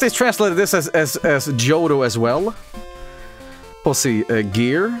 Let's see if they translated this as Johto as well. We'll see.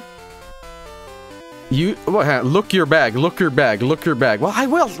 Gear. You... Well, look your bag, look your bag, look your bag. Well, I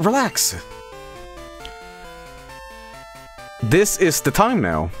will. Relax. This is the time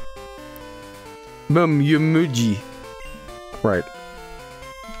now. Yumuji. Right.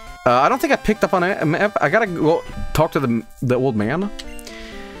 I don't think I picked up on a map. I gotta go talk to the old man.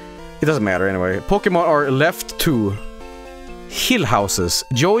 It doesn't matter anyway. Pokemon are left to hill houses.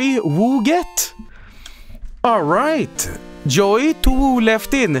 Joey woo get. All right. Joey to woo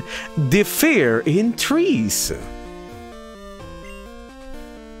left in. The fair in trees.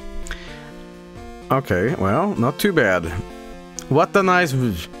 Okay, well, not too bad. What a nice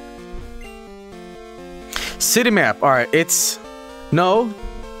city map. All right, it's no.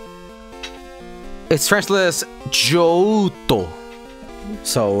 It's translated as Johto.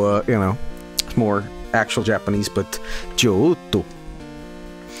 So, you know, it's more actual Japanese, but Johto.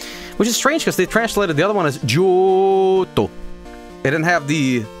 Which is strange because they translated the other one as Johto. It didn't have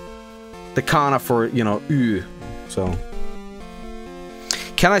the kana for, you know, U. So.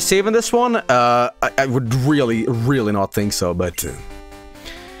 Can I save in this one? I would really not think so, but...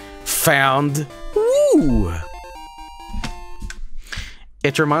 found. Ooh!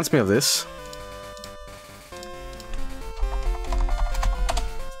 It reminds me of this.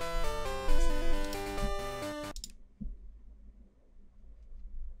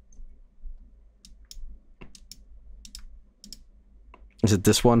 Is it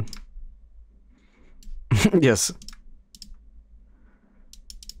this one? Yes.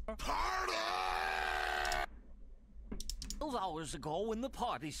 12 hours ago when the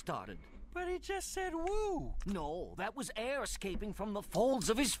party started. But he just said woo. No, that was air escaping from the folds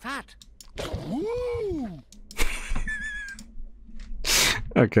of his fat. Woo.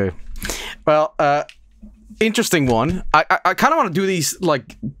 Okay. Well, interesting one. I kind of want to do these,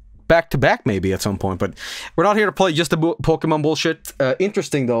 like, back-to-back maybe at some point, but we're not here to play just the Pokemon bullshit.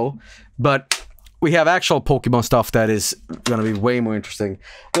 Interesting, though, but we have actual Pokemon stuff that is gonna be way more interesting.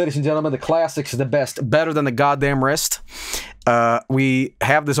 Ladies and gentlemen, the classics is the best. Better than the goddamn rest. We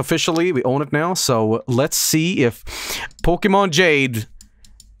have this officially. We own it now, so let's see if Pokemon Jade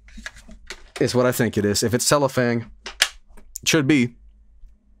is what I think it is. If it's Cellophane, it should be.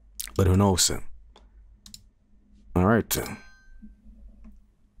 But who knows? Alright.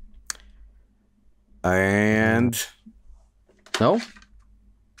 And... no?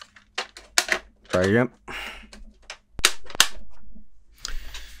 Try again.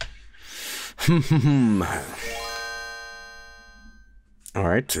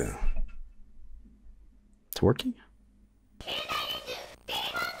 Alright. It's working?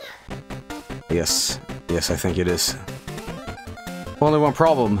 Yes. Yes, I think it is. Only one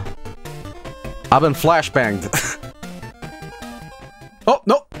problem. I've been flashbanged. Oh,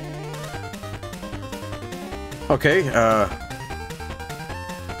 no! Okay,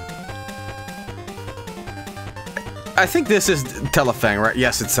 I think this is Telefang, right?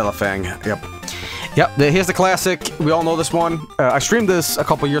 Yes, it's Telefang. Yep. Yep, here's the classic. We all know this one. I streamed this a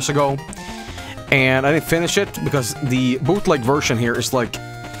couple years ago, and I didn't finish it because the bootleg version here is like...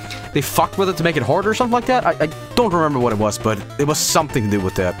 they fucked with it to make it harder or something like that. I don't remember what it was, but it was something to do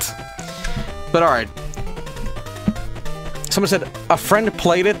with that. But alright. Someone said a friend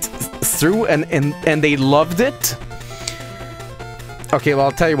played it through and they loved it. Okay, well,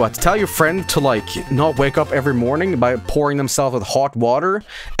 I'll tell you what. Tell your friend to, like, not wake up every morning by pouring themselves with hot water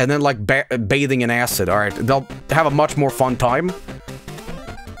and then, like, bathing in acid. Alright, they'll have a much more fun time.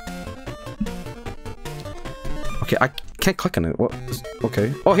 Okay, I can't click on it. What?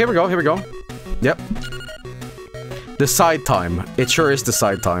 Okay. Oh, here we go, here we go. Yep. The side time. It sure is the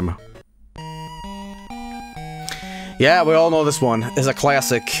side time. Yeah, we all know this one. It's a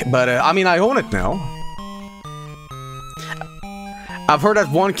classic, but, I mean, I own it now. I've heard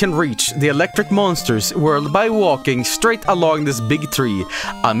that one can reach the electric monster's world by walking straight along this big tree.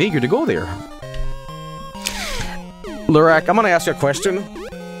 I'm eager to go there. Lurak, I'm gonna ask you a question.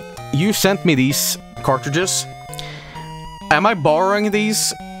 You sent me these cartridges. Am I borrowing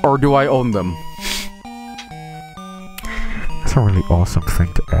these, or do I own them? That's a really awesome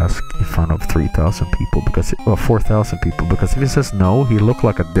thing to ask in front of 3,000 people, because... well, 4,000 people, because if he says no, he look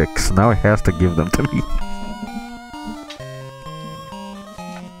like a dick, so now he has to give them to me.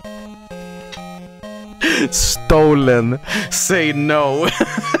 Stolen. Say no.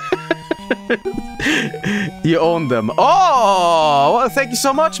 You own them. Oh, well, thank you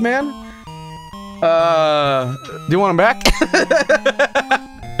so much, man. Do you want them back?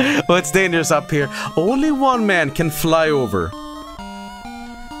 Well, it's dangerous up here. Only one man can fly over.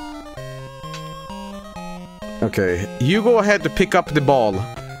 Okay, you go ahead to pick up the ball.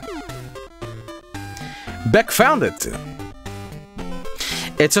 Beck found it.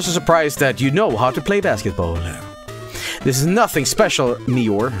 It's such a surprise that you know how to play basketball. This is nothing special,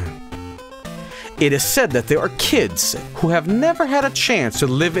 Mior. It is said that there are kids who have never had a chance to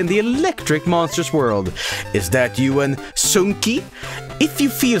live in the electric monster's world. Is that you and Sunki? If you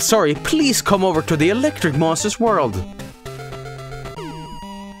feel sorry, please come over to the electric monster's world.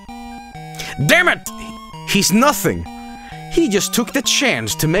 Damn it! He's nothing. He just took the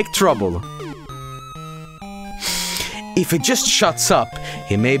chance to make trouble. If he just shuts up,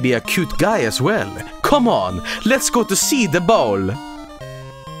 he may be a cute guy as well. Come on, let's go to see the ball.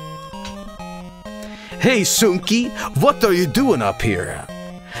 Hey, Sunki, what are you doing up here?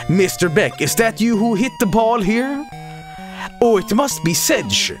 Mr. Beck, is that you who hit the ball here? Oh, it must be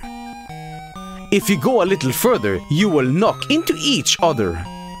Sedge. If you go a little further, you will knock into each other.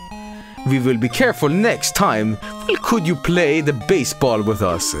 We will be careful next time. Well, could you play the baseball with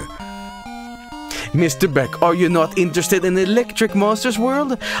us? Mr. Beck, are you not interested in Electric Monsters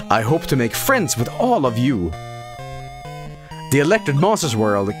World? I hope to make friends with all of you. The Electric Monsters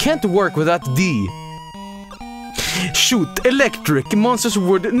World can't work without D. Shoot, Electric Monsters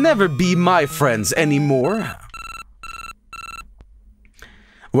would never be my friends anymore.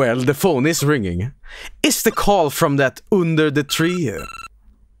 Well, the phone is ringing. Is the call from that under the tree?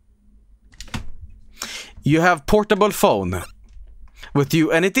 You have portable phone with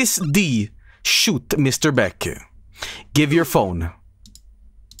you, and it is D. Shoot, Mr. Beck. Give your phone.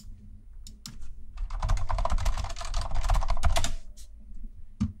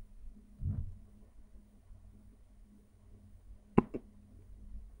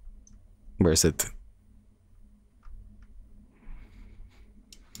 Where is it?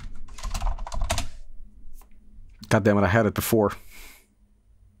 God damn it, I had it before.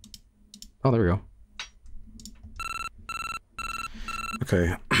 Oh, there we go.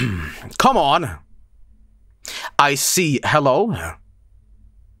 Okay. Come on! I see. Hello?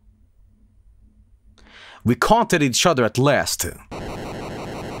 We contacted each other at last.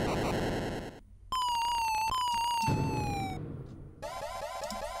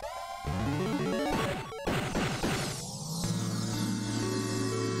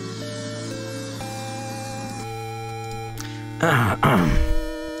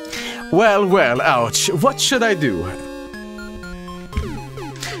 Well, ouch. What should I do?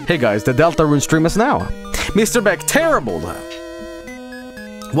 Hey guys, the Deltarune stream is now. Mr. Beck, terrible.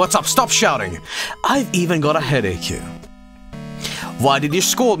 What's up? Stop shouting. I've even got a headache. Why did you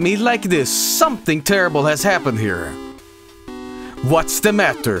scold me like this? Something terrible has happened here. What's the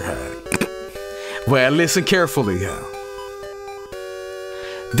matter? Well, listen carefully.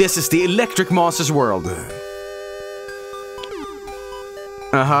 This is the Electric Monsters world.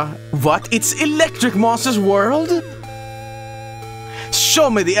 What? It's Electric Monsters world? Show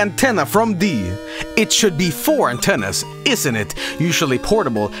me the antenna from D. It should be 4 antennas, isn't it? Usually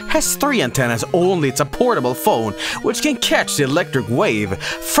portable has 3 antennas, only it's a portable phone which can catch the electric wave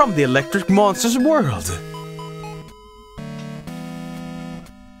from the Electric Monsters world.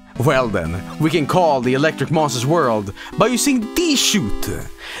 Well then, we can call the Electric Monsters world by using D-Shoot.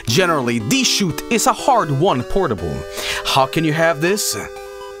 Generally, D-Shoot is a hard-won portable. How can you have this?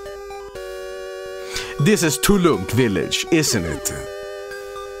 This is Tulunk village, isn't it?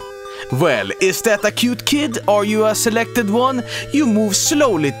 Well, is that a cute kid? Are you a selected one? You move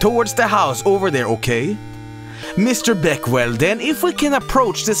slowly towards the house over there, okay? Mr. Beckwell, then, if we can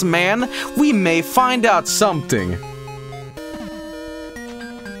approach this man, we may find out something.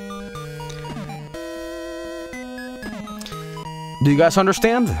 Do you guys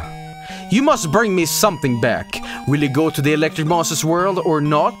understand? You must bring me something back. Will you go to the Electric Monsters world or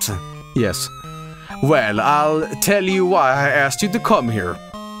not? Yes. Well, I'll tell you why I asked you to come here.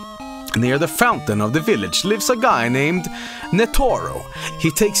 Near the fountain of the village lives a guy named Netoro. He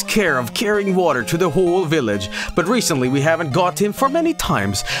takes care of carrying water to the whole village, but recently we haven't got him for many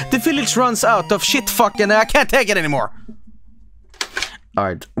times. The village runs out of shit fucking... I can't take it anymore!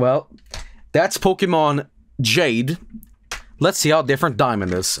 Alright, well, that's Pokemon Jade. Let's see how different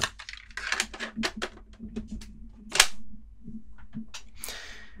Diamond is.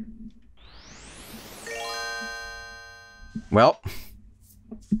 Well...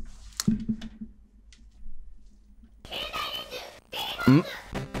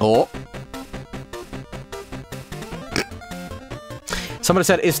 Oh. Somebody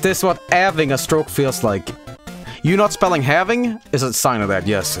said, is this what having a stroke feels like? You not spelling having is a sign of that,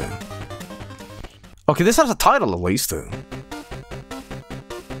 yes. Okay, this has a title at least.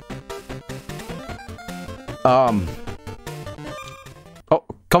 Oh,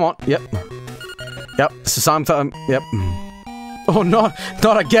 come on, yep. Yep, it's the same time, yep. Oh, no,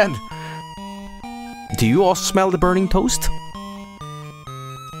 not again! Do you also smell the burning toast?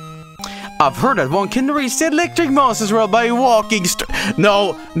 I've heard that one can reach the Electric Monsters world by walking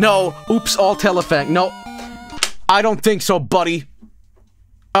No, oops, all telefang, no. I don't think so, buddy.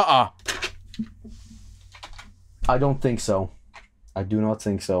 I don't think so. I do not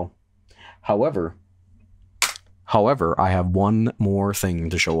think so. However, I have one more thing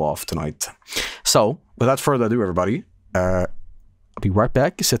to show off tonight. So, without further ado, everybody, I'll be right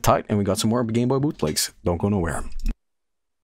back, sit tight, and we got some more Gameboy bootlegs. Don't go nowhere.